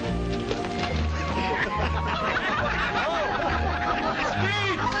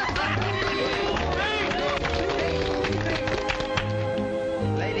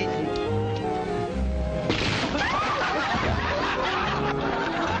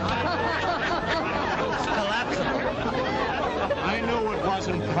 I knew it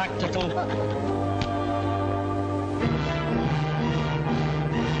wasn't practical.